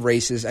other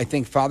races. I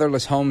think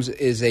fatherless homes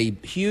is a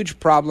huge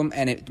problem,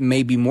 and it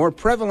may be more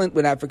prevalent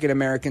with African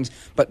Americans,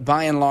 but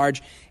by and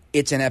large,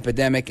 it's an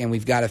epidemic, and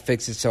we've got to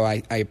fix it, so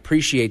I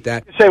appreciate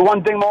that. Say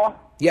one thing more?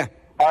 Yeah.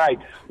 All right.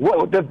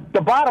 Well, the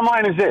bottom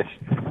line is this.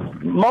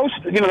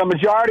 The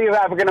majority of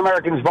African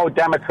Americans vote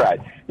Democrat.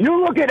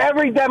 You look at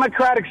every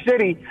Democratic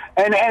city,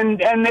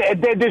 and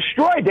they're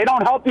destroyed. They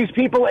don't help these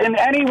people in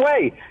any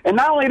way. And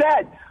not only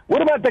that,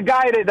 what about the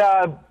guy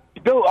that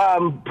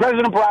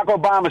President Barack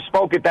Obama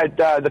spoke at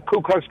the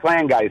Ku Klux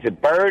Klan guy? Is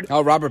it Byrd?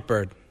 Oh, Robert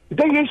Byrd. He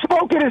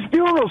spoke at his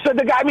funeral. Said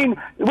the guy.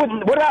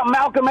 What about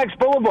Malcolm X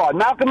Boulevard?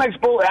 Malcolm X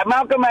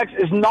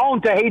is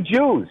known to hate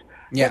Jews.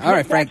 Yeah, all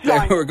right, Frank,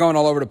 we're going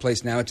all over the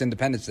place now. It's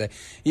Independence Day.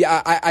 Yeah,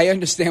 I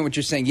understand what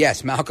you're saying.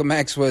 Yes, Malcolm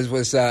X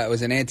was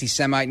an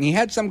anti-Semite, and he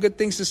had some good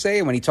things to say.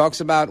 And when he talks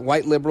about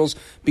white liberals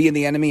being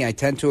the enemy, I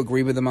tend to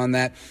agree with him on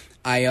that.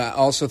 I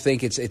also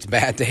think it's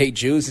bad to hate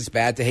Jews. It's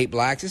bad to hate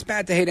blacks. It's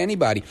bad to hate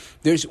anybody.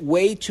 There's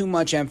way too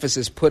much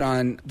emphasis put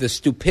on the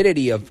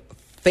stupidity of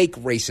fake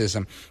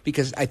racism,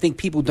 because I think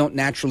people don't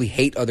naturally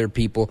hate other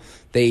people.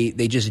 They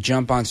just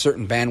jump on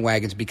certain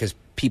bandwagons because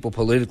people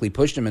politically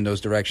push them in those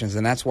directions,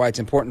 and that's why it's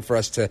important for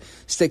us to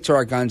stick to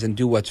our guns and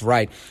do what's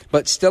right.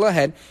 But still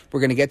ahead, we're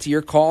going to get to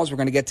your calls. We're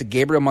going to get to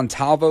Gabriel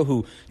Montalvo,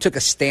 who took a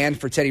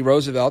stand for Teddy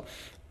Roosevelt,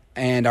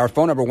 and our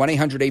phone number,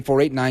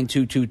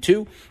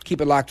 1-800-848-9222.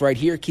 Keep it locked right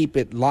here. Keep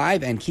it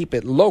live and keep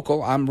it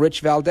local. I'm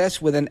Rich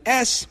Valdez with an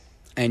S,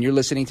 and you're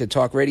listening to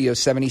Talk Radio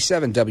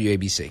 77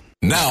 WABC.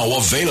 Now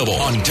available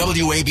on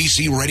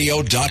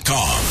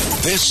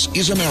WABCRadio.com. This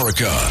is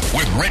America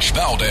with Rich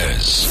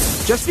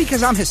Valdez. Just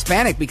because I'm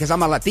Hispanic, because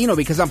I'm a Latino,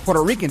 because I'm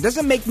Puerto Rican,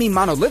 doesn't make me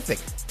monolithic.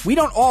 We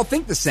don't all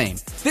think the same.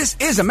 This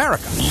is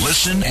America.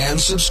 Listen and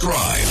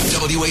subscribe.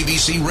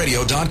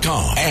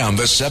 WABCRadio.com and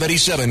the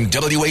 77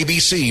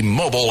 WABC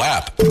mobile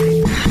app.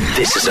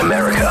 This is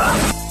America.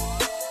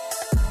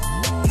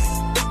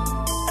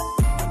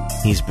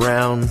 He's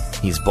brown,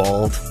 he's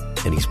bald,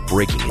 and he's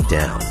breaking it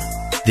down.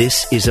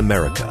 This is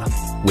America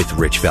with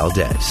Rich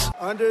Valdez.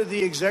 Under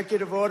the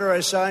executive order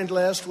I signed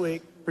last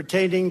week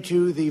pertaining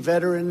to the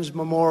Veterans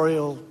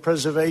Memorial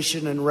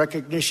Preservation and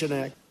Recognition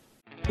Act,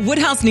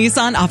 Woodhouse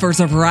Nissan offers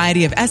a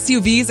variety of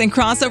SUVs and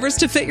crossovers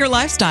to fit your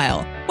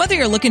lifestyle. Whether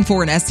you're looking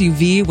for an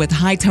SUV with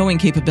high towing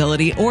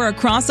capability or a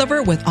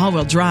crossover with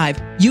all-wheel drive,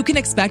 you can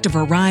expect a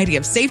variety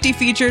of safety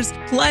features,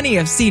 plenty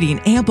of seating,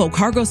 ample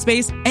cargo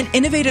space, and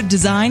innovative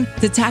design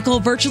to tackle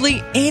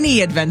virtually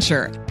any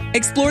adventure.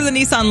 Explore the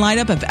Nissan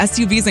lineup of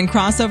SUVs and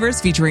crossovers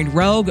featuring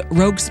Rogue,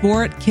 Rogue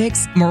Sport,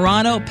 Kicks,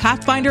 Murano,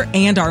 Pathfinder,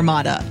 and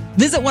Armada.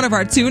 Visit one of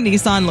our 2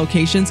 Nissan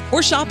locations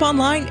or shop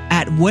online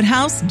at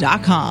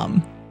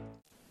woodhouse.com.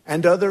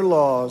 and other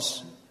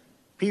laws,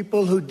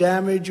 people who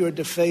damage or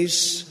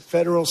deface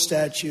federal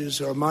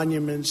statues or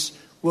monuments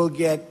will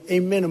get a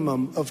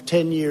minimum of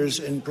 10 years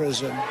in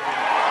prison.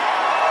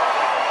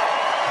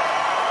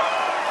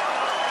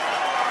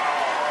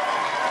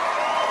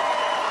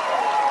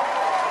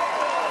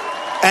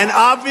 And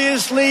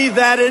obviously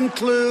that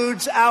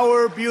includes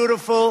our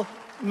beautiful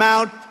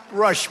Mount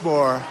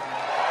Rushmore.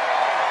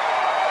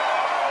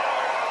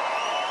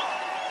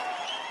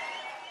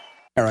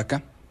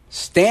 America.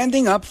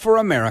 Standing up for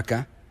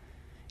America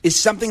is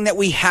something that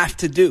we have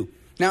to do.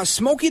 Now,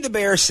 Smokey the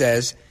Bear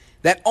says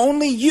that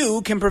only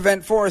you can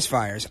prevent forest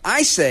fires.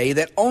 I say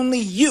that only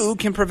you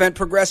can prevent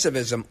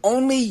progressivism.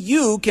 Only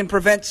you can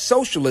prevent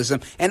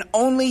socialism. And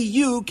only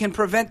you can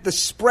prevent the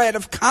spread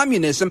of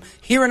communism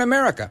here in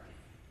America.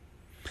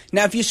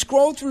 Now, if you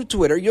scroll through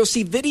Twitter, you'll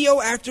see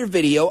video after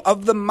video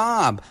of the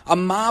mob, a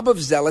mob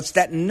of zealots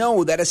that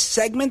know that a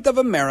segment of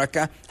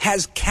America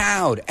has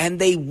cowed and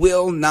they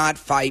will not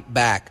fight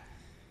back.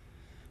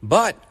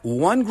 But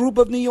one group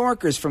of New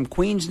Yorkers from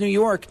Queens, New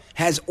York,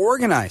 has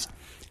organized,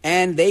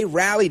 and they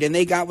rallied and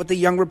they got with the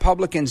Young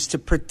Republicans to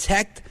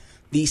protect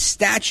the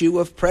statue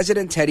of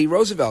President Teddy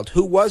Roosevelt,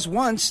 who was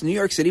once New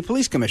York City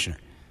Police Commissioner.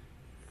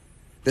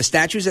 The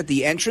statue's at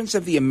the entrance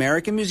of the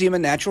American Museum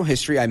of Natural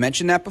History. I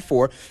mentioned that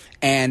before.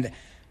 And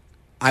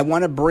I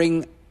want to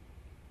bring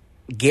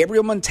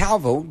Gabriel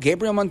Montalvo.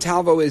 Gabriel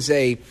Montalvo is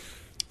a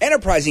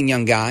enterprising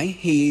young guy.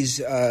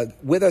 He's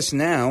with us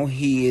now.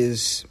 He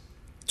is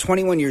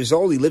 21 years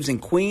old. He lives in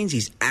Queens.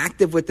 He's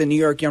active with the New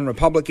York Young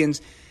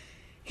Republicans.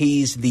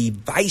 He's the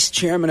vice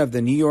chairman of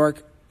the New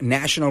York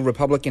National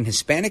Republican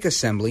Hispanic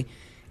Assembly.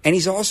 And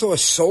he's also a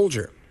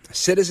soldier, a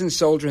citizen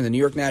soldier in the New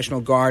York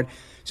National Guard.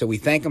 So we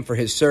thank him for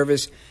his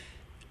service.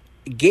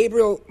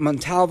 Gabriel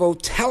Montalvo,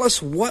 tell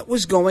us what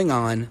was going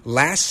on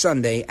last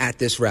Sunday at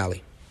this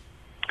rally.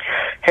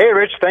 Hey,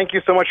 Rich, thank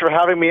you so much for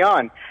having me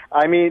on.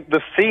 I mean,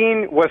 the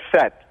scene was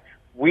set.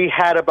 We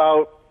had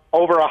about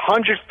over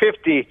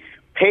 150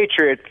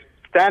 patriots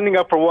standing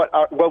up for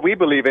what we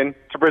believe in,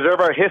 to preserve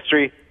our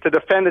history, to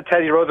defend the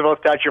Teddy Roosevelt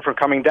statue from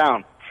coming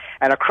down.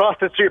 And across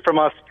the street from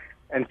us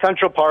in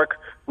Central Park,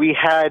 we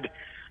had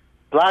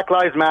Black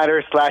Lives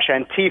Matter /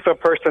 Antifa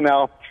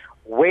personnel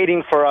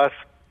waiting for us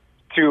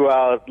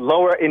to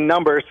lower in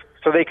numbers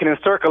so they can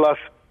encircle us,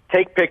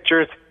 take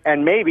pictures,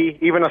 and maybe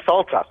even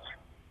assault us.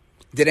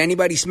 Did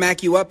anybody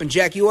smack you up and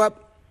jack you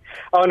up?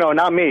 Oh, no,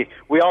 not me.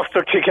 We all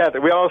stuck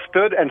together. We all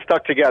stood and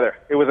stuck together.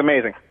 It was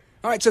amazing.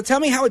 All right, so tell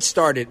me how it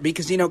started,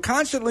 because, you know,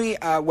 constantly,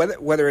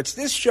 whether it's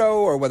this show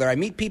or whether I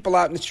meet people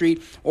out in the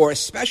street, or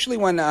especially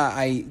when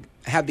I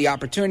have the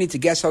opportunity to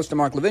guest host the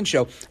Mark Levin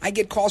Show, I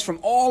get calls from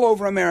all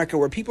over America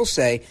where people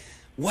say,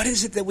 what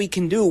is it that we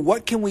can do?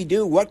 What can we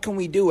do? What can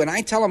we do? And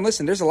I tell them,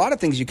 listen, there's a lot of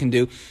things you can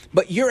do,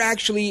 but you're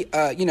actually,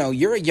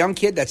 you're a young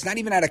kid that's not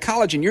even out of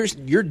college, and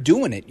you're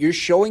doing it. You're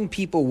showing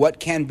people what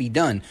can be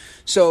done.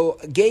 So,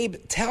 Gabe,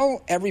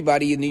 tell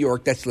everybody in New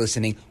York that's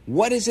listening,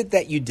 what is it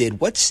that you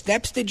did? What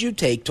steps did you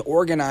take to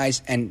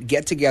organize and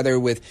get together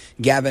with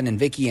Gavin and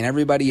Vicky and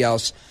everybody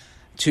else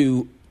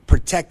to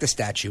protect the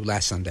statue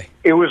last Sunday?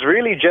 It was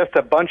really just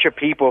a bunch of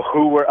people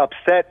who were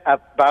upset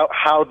about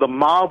how the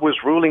mob was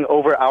ruling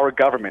over our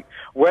government.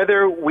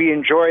 Whether we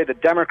enjoy the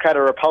Democrat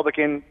or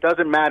Republican,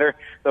 doesn't matter.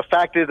 The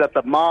fact is that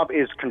the mob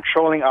is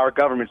controlling our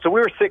government. So we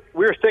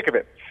were sick of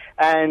it.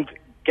 And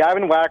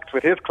Gavin Wax,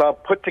 with his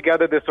club, put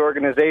together this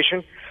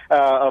organization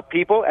of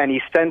people, and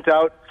he sent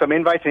out some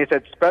invites, and he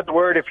said, spread the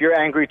word if you're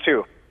angry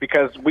too,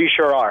 because we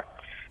sure are.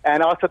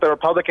 And us at the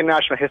Republican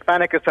National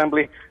Hispanic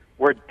Assembly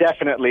were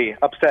definitely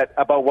upset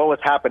about what was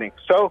happening.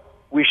 So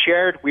we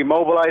shared, we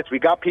mobilized, we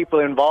got people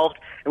involved,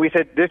 and we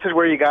said, this is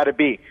where you got to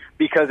be.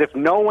 Because if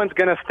no one's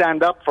going to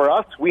stand up for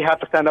us, we have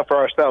to stand up for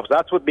ourselves.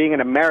 That's what being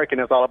an American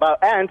is all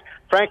about. And,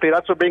 frankly,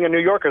 that's what being a New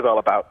Yorker is all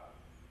about.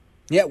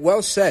 Yeah,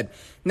 well said.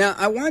 Now,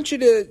 I want you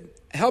to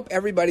help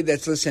everybody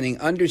that's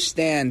listening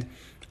understand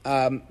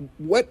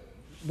what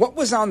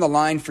was on the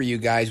line for you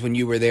guys when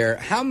you were there.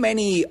 How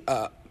many,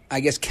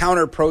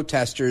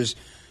 counter-protesters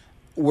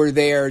were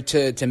there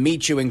to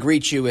meet you and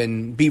greet you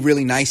and be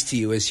really nice to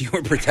you as you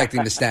were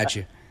protecting the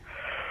statue?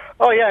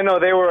 Oh, yeah, no,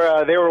 they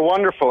were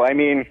wonderful. I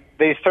mean,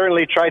 they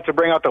certainly tried to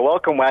bring out the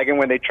welcome wagon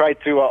when they tried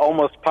to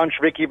almost punch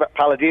Vicky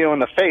Palladino in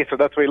the face, so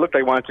that's what he looked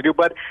like he wanted to do.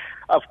 But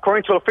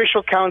according to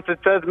official counts, it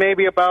says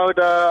maybe about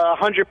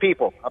 100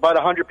 people. About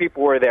 100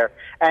 people were there.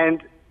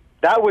 And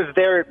that was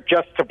there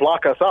just to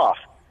block us off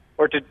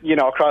or to,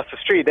 across the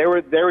street. They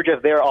were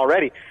just there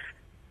already.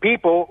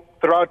 People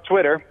throughout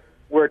Twitter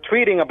were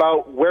tweeting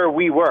about where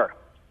we were,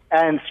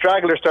 and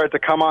stragglers started to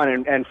come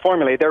on and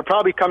formulate. They were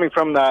probably coming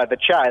from the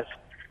Chaz.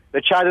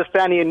 The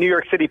Chazistani and New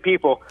York City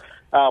people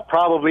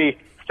probably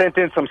sent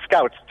in some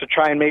scouts to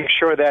try and make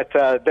sure that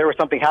there was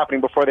something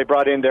happening before they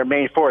brought in their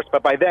main force.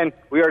 But by then,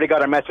 we already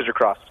got our message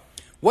across.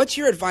 What's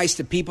your advice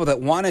to people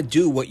that want to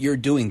do what you're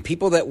doing,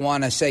 people that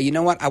want to say, you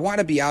know what, I want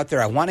to be out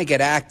there, I want to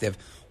get active?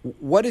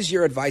 What is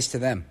your advice to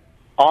them?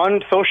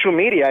 On social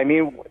media, I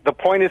mean, the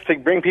point is to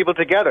bring people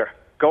together.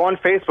 Go on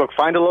Facebook,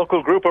 find a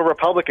local group of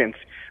Republicans.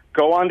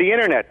 Go on the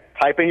internet,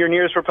 type in your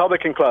nearest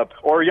Republican club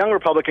or Young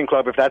Republican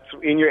Club if that's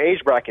in your age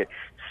bracket.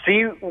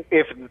 See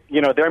if,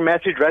 their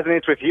message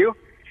resonates with you,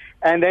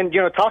 and then,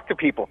 talk to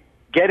people.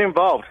 Get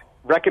involved.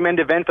 Recommend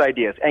event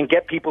ideas and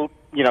get people,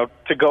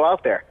 to go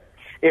out there.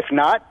 If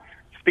not,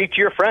 speak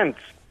to your friends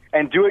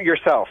and do it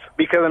yourself,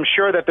 because I'm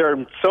sure that there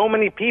are so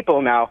many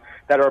people now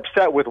that are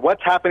upset with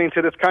what's happening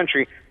to this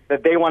country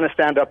that they want to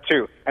stand up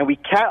too. And we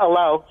can't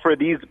allow for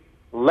these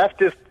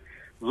leftist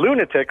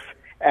lunatics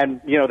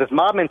and, this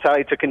mob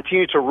mentality to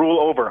continue to rule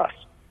over us.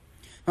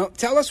 Well,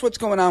 tell us what's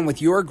going on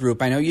with your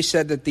group. I know you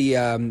said that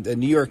the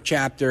New York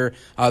chapter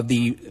of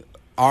the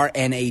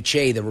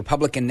RNHA, the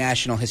Republican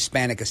National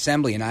Hispanic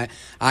Assembly, and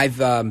I've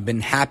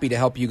been happy to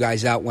help you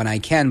guys out when I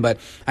can, but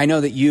I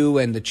know that you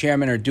and the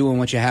chairman are doing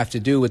what you have to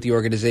do with the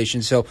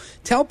organization. So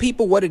tell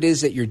people what it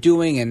is that you're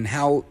doing and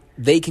how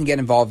they can get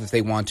involved if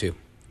they want to.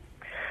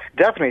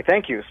 Definitely.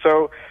 Thank you.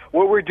 So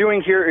what we're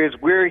doing here is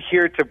we're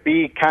here to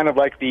be kind of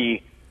like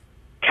the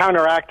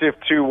counteractive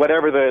to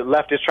whatever the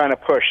left is trying to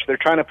push. They're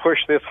trying to push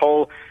this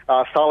whole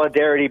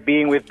solidarity,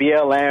 being with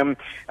BLM,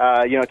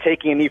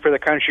 taking a knee for the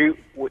country.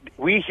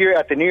 We here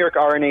at the New York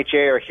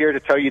RNHA are here to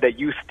tell you that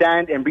you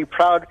stand and be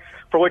proud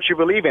for what you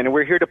believe in, and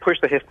we're here to push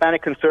the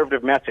Hispanic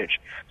conservative message.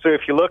 So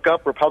if you look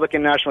up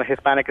Republican National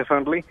Hispanic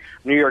Assembly,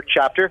 New York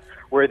chapter,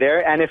 we're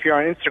there. And if you're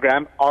on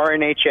Instagram,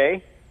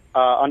 RNHA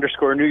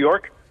 _New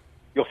York,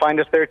 you'll find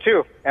us there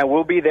too. And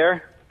we'll be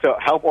there to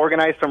help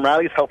organize some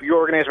rallies, help you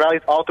organize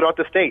rallies all throughout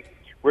the state.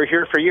 We're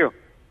here for you.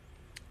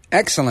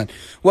 Excellent.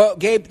 Well,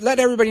 Gabe, let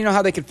everybody know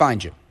how they can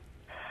find you.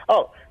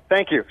 Oh,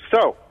 thank you.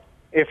 So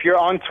if you're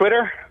on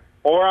Twitter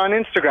or on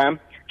Instagram,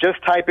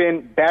 just type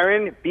in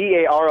Baron,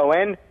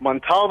 Baron,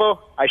 Montalvo.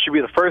 I should be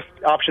the first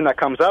option that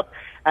comes up.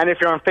 And if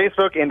you're on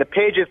Facebook, in the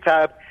Pages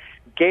tab,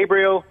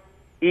 Gabriel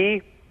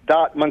E.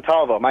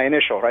 Montalvo, my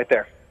initial right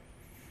there.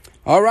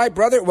 All right,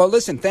 brother. Well,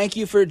 listen, thank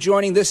you for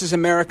joining. This is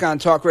America on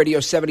Talk Radio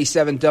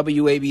 77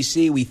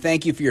 WABC. We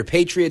thank you for your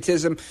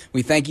patriotism.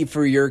 We thank you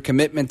for your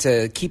commitment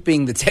to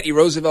keeping the Teddy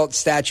Roosevelt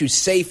statue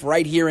safe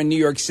right here in New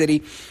York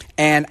City.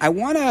 And I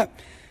want to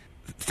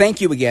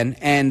thank you again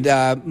and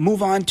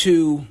move on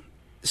to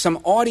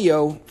some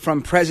audio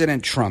from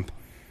President Trump.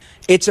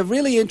 It's a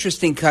really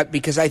interesting cut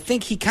because I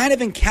think he kind of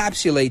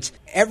encapsulates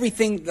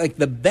everything, like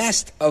the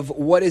best of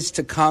what is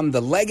to come,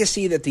 the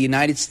legacy that the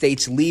United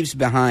States leaves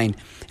behind.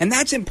 And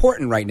that's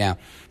important right now.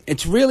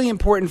 It's really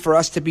important for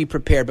us to be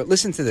prepared. But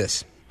listen to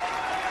this.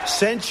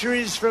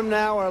 Centuries from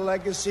now, our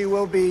legacy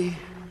will be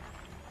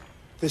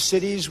the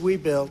cities we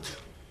built,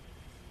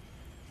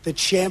 the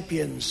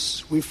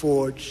champions we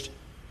forged,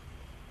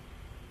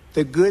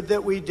 the good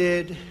that we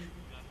did,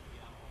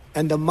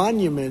 and the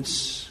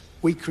monuments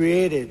we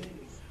created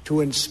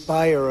to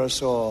inspire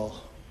us all.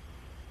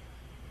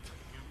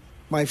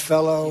 My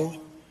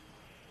fellow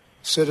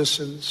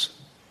citizens,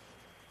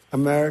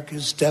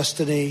 America's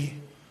destiny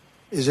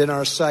is in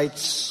our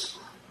sights.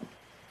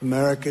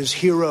 America's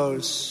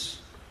heroes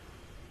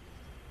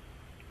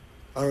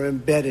are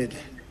embedded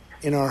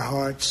in our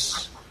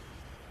hearts.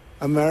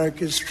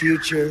 America's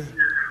future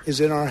is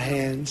in our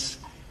hands.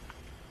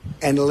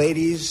 And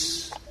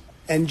ladies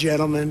and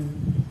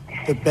gentlemen,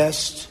 the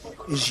best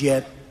is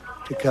yet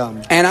to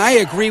come. And I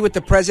agree with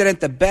the president.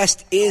 The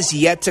best is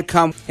yet to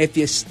come. If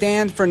you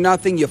stand for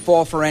nothing, you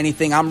fall for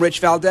anything. I'm Rich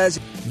Valdez.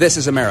 This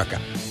is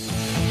America.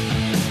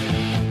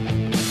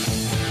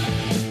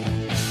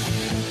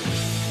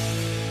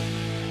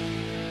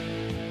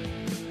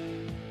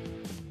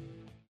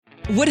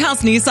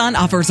 Woodhouse Nissan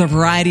offers a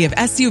variety of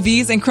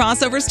SUVs and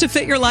crossovers to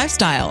fit your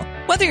lifestyle.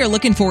 Whether you're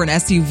looking for an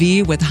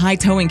SUV with high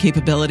towing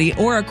capability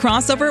or a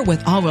crossover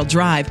with all-wheel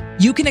drive,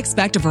 you can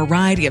expect a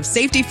variety of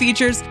safety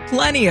features,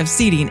 plenty of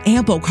seating,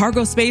 ample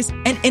cargo space,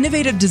 and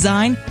innovative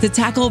design to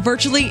tackle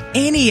virtually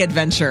any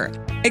adventure.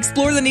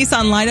 Explore the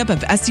Nissan lineup of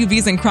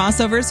SUVs and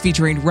crossovers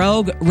featuring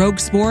Rogue, Rogue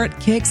Sport,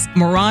 Kicks,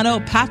 Murano,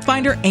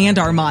 Pathfinder, and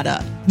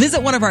Armada.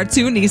 Visit one of our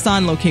 2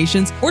 Nissan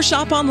locations or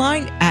shop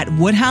online at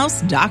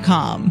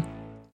woodhouse.com.